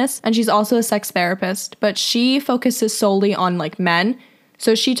revolutionist. And she's also a sex therapist. But she focuses solely on like men.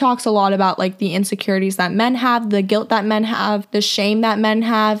 So she talks a lot about like the insecurities that men have, the guilt that men have, the shame that men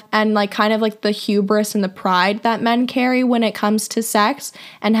have, and like kind of like the hubris and the pride that men carry when it comes to sex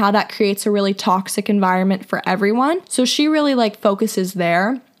and how that creates a really toxic environment for everyone. So she really like focuses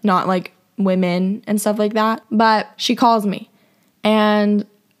there, not like women and stuff like that. But she calls me and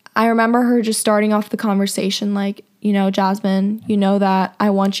I remember her just starting off the conversation like, "You know, Jasmine, you know that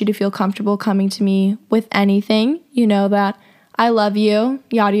I want you to feel comfortable coming to me with anything. You know that I love you,"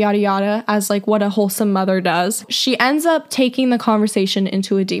 yada, yada, yada, as like what a wholesome mother does. She ends up taking the conversation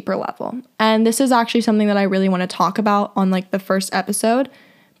into a deeper level. And this is actually something that I really want to talk about on like the first episode.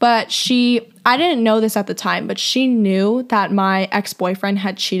 But I didn't know this at the time, but she knew that my ex-boyfriend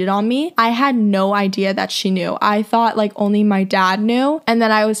had cheated on me. I had no idea that she knew. I thought like only my dad knew. And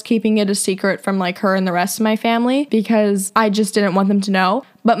then I was keeping it a secret from like her and the rest of my family because I just didn't want them to know.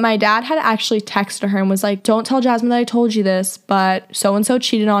 But my dad had actually texted her and was like, "Don't tell Jasmine that I told you this, but so-and-so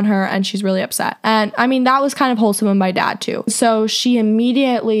cheated on her and she's really upset." And I mean, that was kind of wholesome of my dad too. So she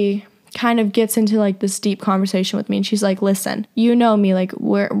immediately kind of gets into like this deep conversation with me and she's like, "Listen, you know me, like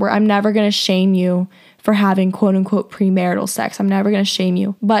I'm never gonna shame you for having quote unquote premarital sex. I'm never gonna shame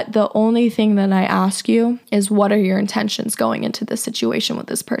you. But the only thing that I ask you is, what are your intentions going into this situation with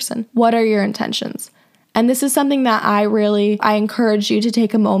this person? What are your intentions?" And this is something that I encourage you to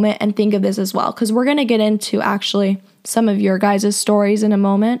take a moment and think of this as well, because we're going to get into actually some of your guys' stories in a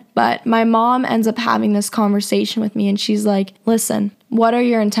moment. But my mom ends up having this conversation with me and she's like, "Listen, what are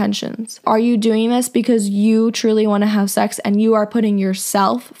your intentions? Are you doing this because you truly want to have sex and you are putting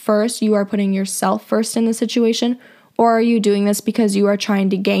yourself first? You are putting yourself first in the situation? Or are you doing this because you are trying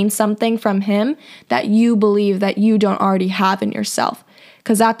to gain something from him that you believe that you don't already have in yourself?"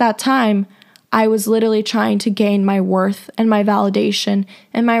 Because at that time, I was literally trying to gain my worth and my validation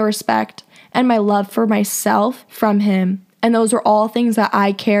and my respect and my love for myself from him. And those were all things that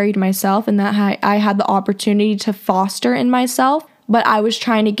I carried myself and that I had the opportunity to foster in myself. But I was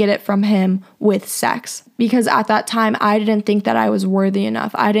trying to get it from him with sex. Because at that time, I didn't think that I was worthy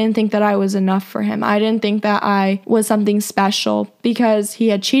enough. I didn't think that I was enough for him. I didn't think that I was something special because he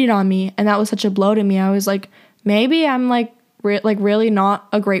had cheated on me. And that was such a blow to me. I was like, maybe I'm really not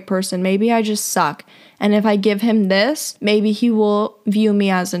a great person. Maybe I just suck. And if I give him this, maybe he will view me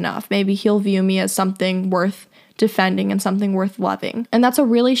as enough. Maybe he'll view me as something worth defending and something worth loving. And that's a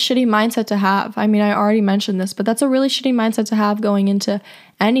really shitty mindset to have. I mean, I already mentioned this, but that's a really shitty mindset to have going into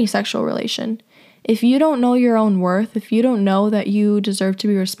any sexual relation. If you don't know your own worth, if you don't know that you deserve to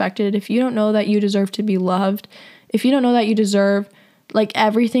be respected, if you don't know that you deserve to be loved, if you don't know that you deserve like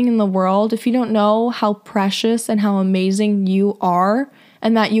everything in the world, if you don't know how precious and how amazing you are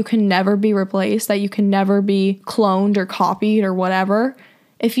and that you can never be replaced, that you can never be cloned or copied or whatever,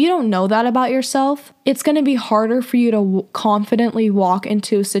 if you don't know that about yourself, it's going to be harder for you to confidently walk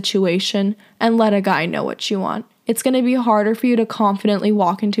into a situation and let a guy know what you want. It's going to be harder for you to confidently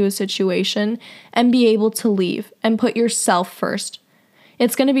walk into a situation and be able to leave and put yourself first.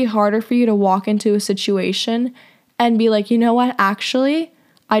 It's going to be harder for you to walk into a situation and be like, you know what, actually,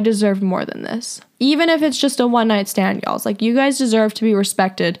 I deserve more than this. Even if it's just a one-night stand, y'all. It's like, you guys deserve to be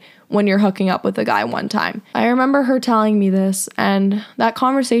respected when you're hooking up with a guy one time. I remember her telling me this, and that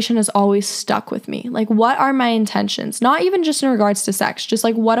conversation has always stuck with me. Like, what are my intentions? Not even just in regards to sex, just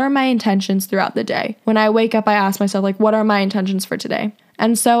like, what are my intentions throughout the day? When I wake up, I ask myself, like, what are my intentions for today?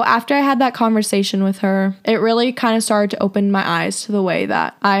 And so after I had that conversation with her, it really kind of started to open my eyes to the way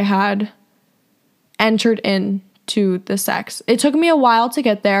that I had entered in to the sex. It took me a while to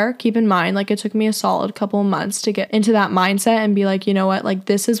get there. Keep in mind, like, it took me a solid couple of months to get into that mindset and be like, you know what, like,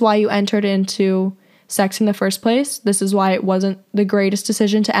 this is why you entered into sex in the first place. This is why it wasn't the greatest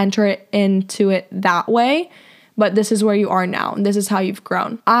decision to enter it into it that way, but this is where you are now, and this is how you've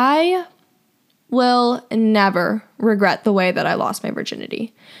grown. I will never regret the way that I lost my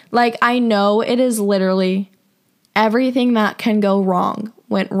virginity. Like, I know it is literally everything that can go wrong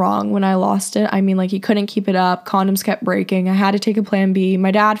went wrong when I lost it. I mean, like, he couldn't keep it up. Condoms kept breaking. I had to take a plan B. My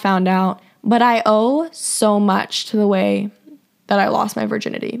dad found out. But I owe so much to the way that I lost my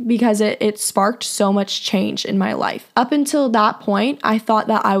virginity because it sparked so much change in my life. Up until that point, I thought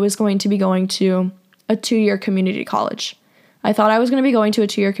that I was going to be going to a 2-year community college. I thought I was going to be going to a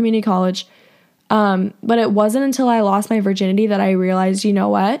 2-year community college. But it wasn't until I lost my virginity that I realized, you know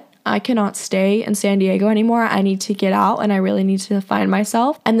what? I cannot stay in San Diego anymore. I need to get out and I really need to find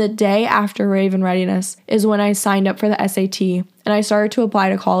myself. And the day after Raven Readiness is when I signed up for the SAT and I started to apply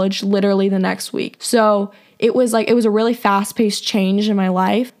to college literally the next week. So it was a really fast-paced change in my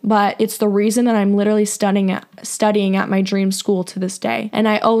life, but it's the reason that I'm literally studying at my dream school to this day. And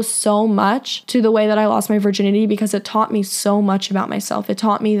I owe so much to the way that I lost my virginity because it taught me so much about myself. It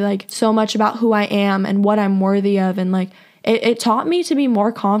taught me like so much about who I am and what I'm worthy of, and like it taught me to be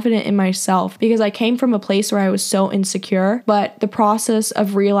more confident in myself because I came from a place where I was so insecure, but the process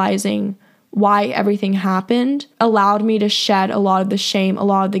of realizing why everything happened allowed me to shed a lot of the shame, a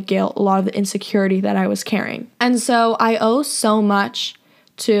lot of the guilt, a lot of the insecurity that I was carrying. And so I owe so much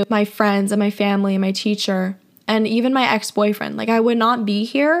to my friends and my family and my teacher and even my ex-boyfriend. Like, I would not be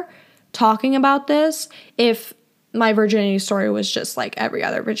here talking about this if my virginity story was just like every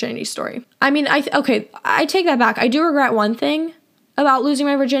other virginity story. I mean, I take that back. I do regret one thing about losing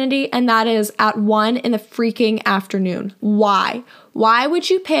my virginity, and that is at 1 in the freaking afternoon. Why? Why would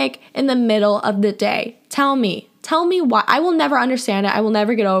you pick in the middle of the day? Tell me why. I will never understand it. I will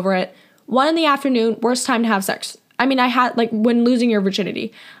never get over it. 1 in the afternoon, worst time to have sex. I mean, I had, like, when losing your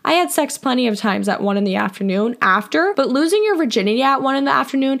virginity, I had sex plenty of times at 1 in the afternoon after, but losing your virginity at 1 in the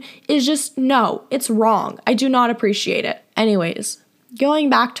afternoon is just, no, it's wrong. I do not appreciate it. Anyways, going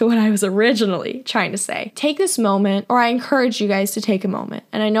back to what I was originally trying to say, take this moment, or I encourage you guys to take a moment.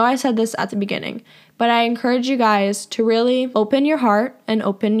 And I know I said this at the beginning, but I encourage you guys to really open your heart and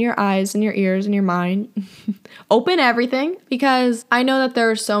open your eyes and your ears and your mind. Open everything, because I know that there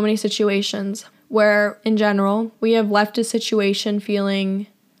are so many situations where, in general, we have left a situation feeling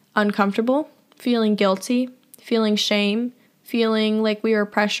uncomfortable, feeling guilty, feeling shame, feeling like we were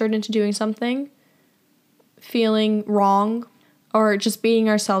pressured into doing something, feeling wrong, or just beating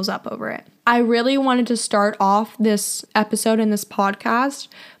ourselves up over it. I really wanted to start off this episode and this podcast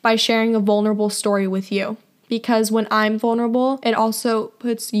by sharing a vulnerable story with you. Because when I'm vulnerable, it also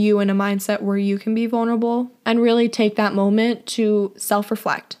puts you in a mindset where you can be vulnerable and really take that moment to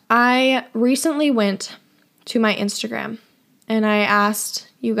self-reflect. I recently went to my Instagram and I asked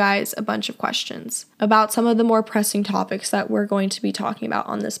you guys a bunch of questions about some of the more pressing topics that we're going to be talking about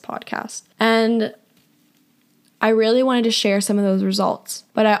on this podcast. And I really wanted to share some of those results,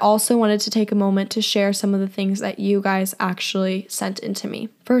 but I also wanted to take a moment to share some of the things that you guys actually sent into me.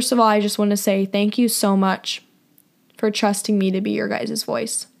 First of all, I just want to say thank you so much for trusting me to be your guys'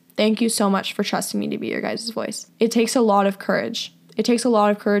 voice. Thank you so much for trusting me to be your guys' voice. It takes a lot of courage It takes a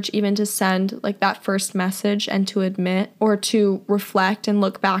lot of courage even to send like that first message and to admit or to reflect and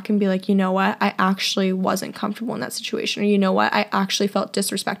look back and be like, you know what, I actually wasn't comfortable in that situation. Or you know what, I actually felt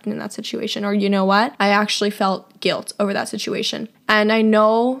disrespected in that situation. Or you know what, I actually felt guilt over that situation. And I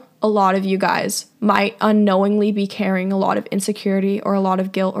know a lot of you guys might unknowingly be carrying a lot of insecurity or a lot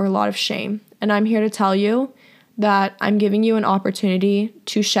of guilt or a lot of shame. And I'm here to tell you that I'm giving you an opportunity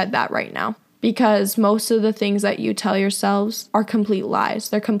to shed that right now. Because most of the things that you tell yourselves are complete lies.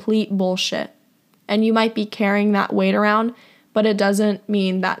 They're complete bullshit. And you might be carrying that weight around, but it doesn't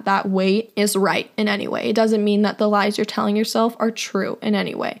mean that that weight is right in any way. It doesn't mean that the lies you're telling yourself are true in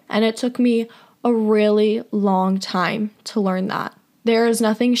any way. And it took me a really long time to learn that. There is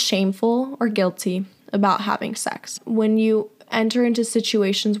nothing shameful or guilty about having sex. When you enter into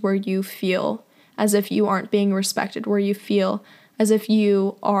situations where you feel as if you aren't being respected, where you feel as if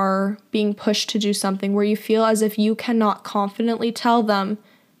you are being pushed to do something, where you feel as if you cannot confidently tell them,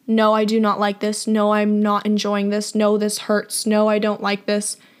 no, I do not like this. No, I'm not enjoying this. No, this hurts. No, I don't like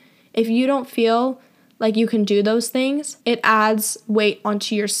this. If you don't feel like you can do those things, it adds weight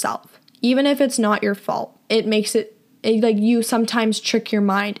onto yourself. Even if it's not your fault, it makes it like you sometimes trick your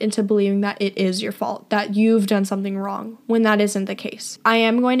mind into believing that it is your fault, that you've done something wrong, when that isn't the case. I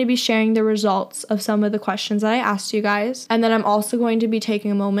am going to be sharing the results of some of the questions that I asked you guys, and then I'm also going to be taking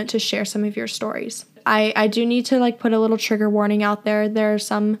a moment to share some of your stories. I do need to like put a little trigger warning out there. There are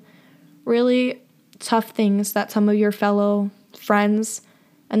some really tough things that some of your fellow friends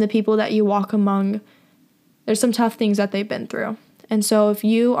and the people that you walk among, there's some tough things that they've been through. And so if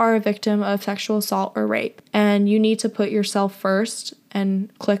you are a victim of sexual assault or rape and you need to put yourself first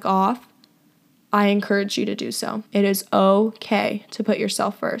and click off, I encourage you to do so. It is okay to put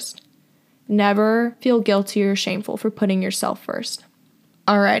yourself first. Never feel guilty or shameful for putting yourself first.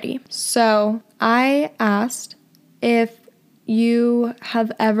 Alrighty, so I asked if you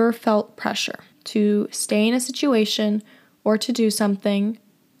have ever felt pressure to stay in a situation or to do something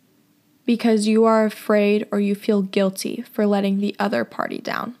because you are afraid or you feel guilty for letting the other party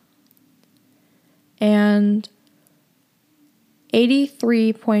down. And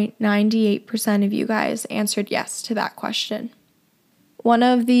 83.98% of you guys answered yes to that question. One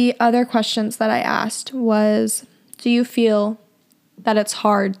of the other questions that I asked was, do you feel that it's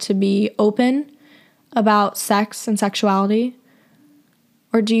hard to be open about sex and sexuality?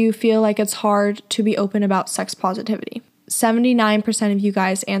 Or do you feel like it's hard to be open about sex positivity? 79% of you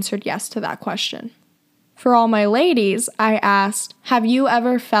guys answered yes to that question. For all my ladies, I asked, have you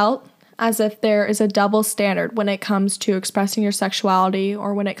ever felt as if there is a double standard when it comes to expressing your sexuality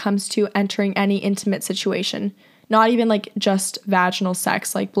or when it comes to entering any intimate situation? Not even like just vaginal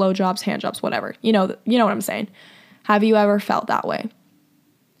sex, like blowjobs, handjobs, whatever. You know what I'm saying. Have you ever felt that way?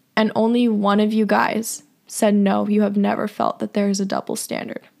 And only one of you guys said no, you have never felt that there is a double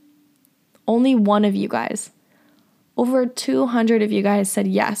standard. Only one of you guys. Over 200 of you guys said,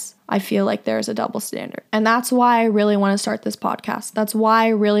 yes, I feel like there's a double standard. And that's why I really want to start this podcast. That's why I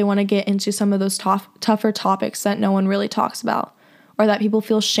really want to get into some of those tougher topics that no one really talks about, or that people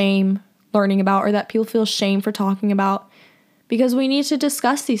feel shame learning about, or that people feel shame for talking about. Because we need to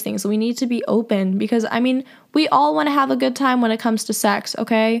discuss these things. We need to be open. Because, we all want to have a good time when it comes to sex,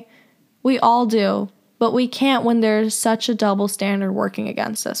 okay? We all do. But we can't when there's such a double standard working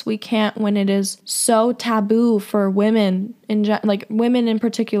against us. We can't when it is so taboo for women, women in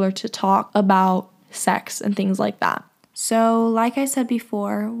particular, to talk about sex and things like that. So, like I said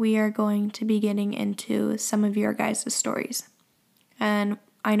before, we are going to be getting into some of your guys' stories. And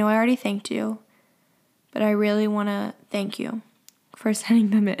I know I already thanked you, but I really want to thank you for sending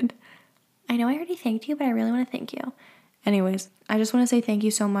them in. I know I already thanked you, but I really want to thank you. Anyways, I just want to say thank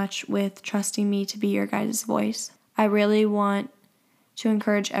you so much with trusting me to be your guys' voice. I really want to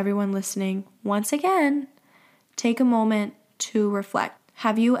encourage everyone listening, once again, take a moment to reflect.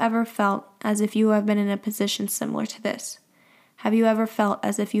 Have you ever felt as if you have been in a position similar to this? Have you ever felt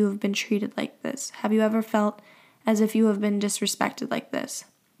as if you have been treated like this? Have you ever felt as if you have been disrespected like this?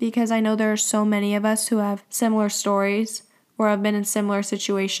 Because I know there are so many of us who have similar stories or have been in similar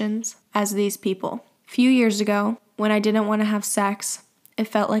situations as these people. A few years ago, when I didn't want to have sex, it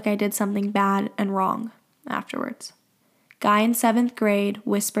felt like I did something bad and wrong afterwards. Guy in 7th grade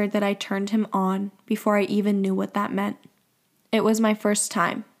whispered that I turned him on before I even knew what that meant. It was my first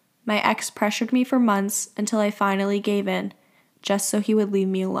time. My ex pressured me for months until I finally gave in, just so he would leave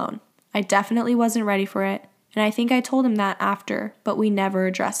me alone. I definitely wasn't ready for it, and I think I told him that after, but we never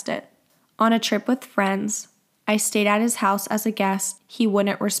addressed it. On a trip with friends, I stayed at his house as a guest. He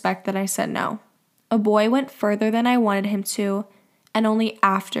wouldn't respect that I said no. A boy went further than I wanted him to, and only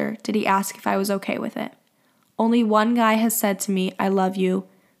after did he ask if I was okay with it. Only one guy has said to me, I love you,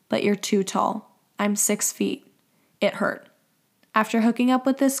 but you're too tall. I'm 6 feet. It hurt. After hooking up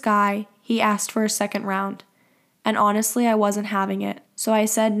with this guy, he asked for a second round. And honestly, I wasn't having it. So I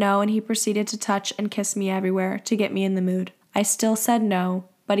said no, and he proceeded to touch and kiss me everywhere to get me in the mood. I still said no,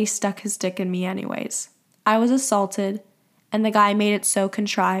 but he stuck his dick in me anyways. I was assaulted, and the guy made it so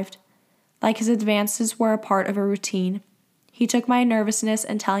contrived. Like his advances were a part of a routine. He took my nervousness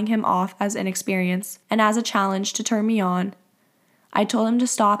and telling him off as inexperience, and as a challenge to turn me on. I told him to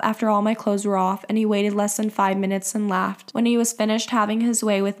stop after all my clothes were off, and he waited less than 5 minutes and laughed. When he was finished having his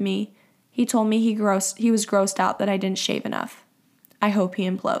way with me, he told me he was grossed out that I didn't shave enough. I hope he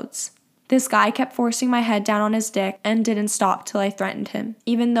implodes. This guy kept forcing my head down on his dick and didn't stop till I threatened him,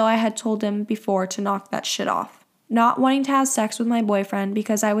 even though I had told him before to knock that shit off. Not wanting to have sex with my boyfriend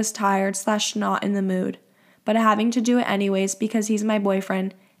because I was tired / not in the mood, but having to do it anyways because he's my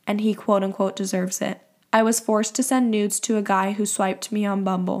boyfriend and he quote unquote deserves it. I was forced to send nudes to a guy who swiped me on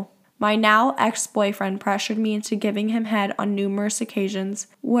Bumble. My now ex-boyfriend pressured me into giving him head on numerous occasions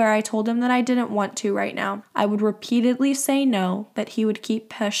where I told him that I didn't want to right now. I would repeatedly say no, but he would keep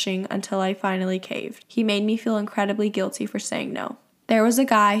pushing until I finally caved. He made me feel incredibly guilty for saying no. There was a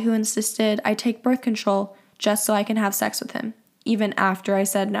guy who insisted I take birth control just so I can have sex with him, even after I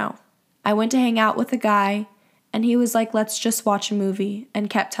said no. I went to hang out with a guy, and he was like, let's just watch a movie, and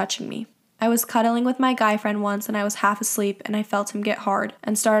kept touching me. I was cuddling with my guy friend once and I was half asleep and I felt him get hard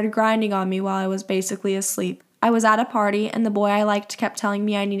and started grinding on me while I was basically asleep. I was at a party and the boy I liked kept telling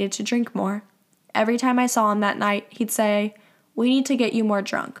me I needed to drink more. Every time I saw him that night, he'd say, we need to get you more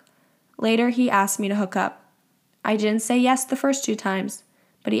drunk. Later, he asked me to hook up. I didn't say yes the first 2 times,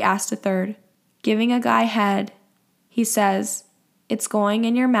 but he asked a third. Giving a guy head, he says, it's going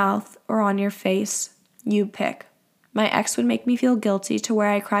in your mouth or on your face. You pick. My ex would make me feel guilty to where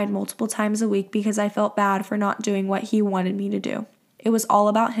I cried multiple times a week because I felt bad for not doing what he wanted me to do. It was all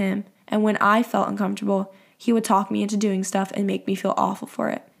about him, and when I felt uncomfortable, he would talk me into doing stuff and make me feel awful for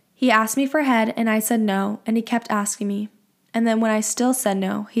it. He asked me for head, and I said no, and he kept asking me. And then when I still said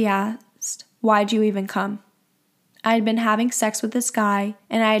no, he asked, why'd you even come? I had been having sex with this guy,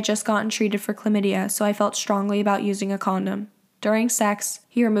 and I had just gotten treated for chlamydia, so I felt strongly about using a condom. During sex,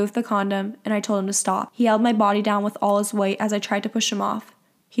 he removed the condom, and I told him to stop. He held my body down with all his weight as I tried to push him off.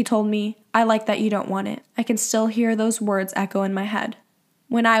 He told me, I like that you don't want it. I can still hear those words echo in my head.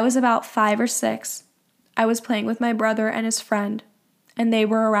 When I was about 5 or 6, I was playing with my brother and his friend, and they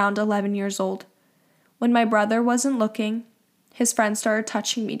were around 11 years old. When my brother wasn't looking, his friend started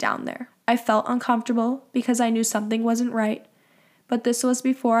touching me down there. I felt uncomfortable because I knew something wasn't right, but this was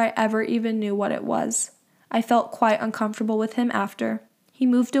before I ever even knew what it was. I felt quite uncomfortable with him after. He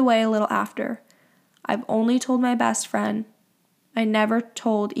moved away a little after. I've only told my best friend. I never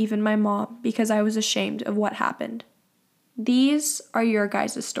told even my mom because I was ashamed of what happened. These are your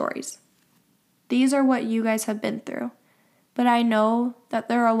guys' stories. These are what you guys have been through. But I know that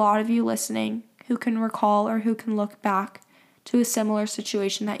there are a lot of you listening who can recall or who can look back to a similar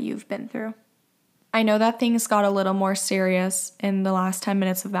situation that you've been through. I know that things got a little more serious in the last 10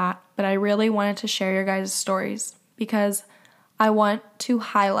 minutes of that, but I really wanted to share your guys' stories because I want to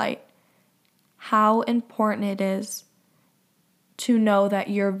highlight how important it is to know that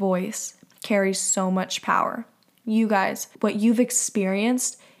your voice carries so much power. You guys, what you've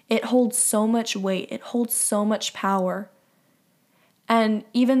experienced, it holds so much weight. It holds so much power. And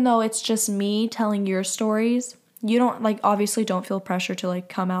even though it's just me telling your stories, you don't obviously don't feel pressure to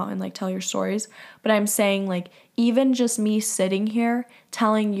come out and tell your stories, but I'm saying even just me sitting here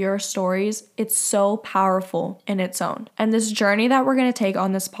telling your stories, it's so powerful in its own. And this journey that we're going to take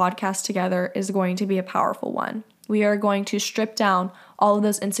on this podcast together is going to be a powerful one. We are going to strip down all of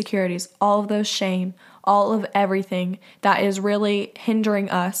those insecurities, all of those shame, all of everything that is really hindering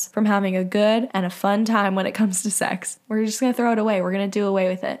us from having a good and a fun time when it comes to sex. We're just going to throw it away. We're going to do away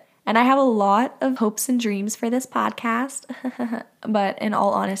with it. And I have a lot of hopes and dreams for this podcast, but in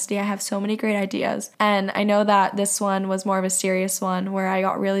all honesty, I have so many great ideas. And I know that this one was more of a serious one where I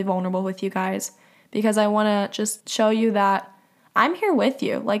got really vulnerable with you guys because I want to just show you that I'm here with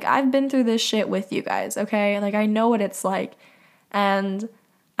you. I've been through this shit with you guys, okay? I know what it's like. And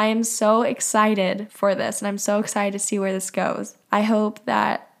I am so excited for this, and I'm so excited to see where this goes. I hope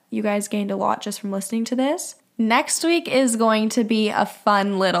that you guys gained a lot just from listening to this. Next week is going to be a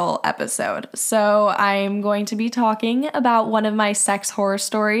fun little episode. So I'm going to be talking about one of my sex horror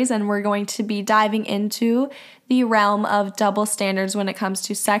stories, and we're going to be diving into the realm of double standards when it comes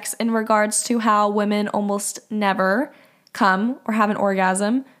to sex in regards to how women almost never come or have an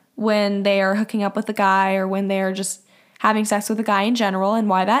orgasm when they are hooking up with a guy or when they are just having sex with a guy in general and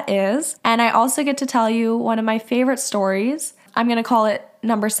why that is. And I also get to tell you one of my favorite stories. I'm going to call it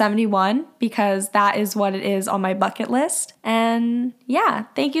number 71 because that is what it is on my bucket list. And yeah,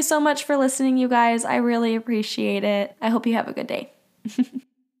 thank you so much for listening, you guys. I really appreciate it. I hope you have a good day.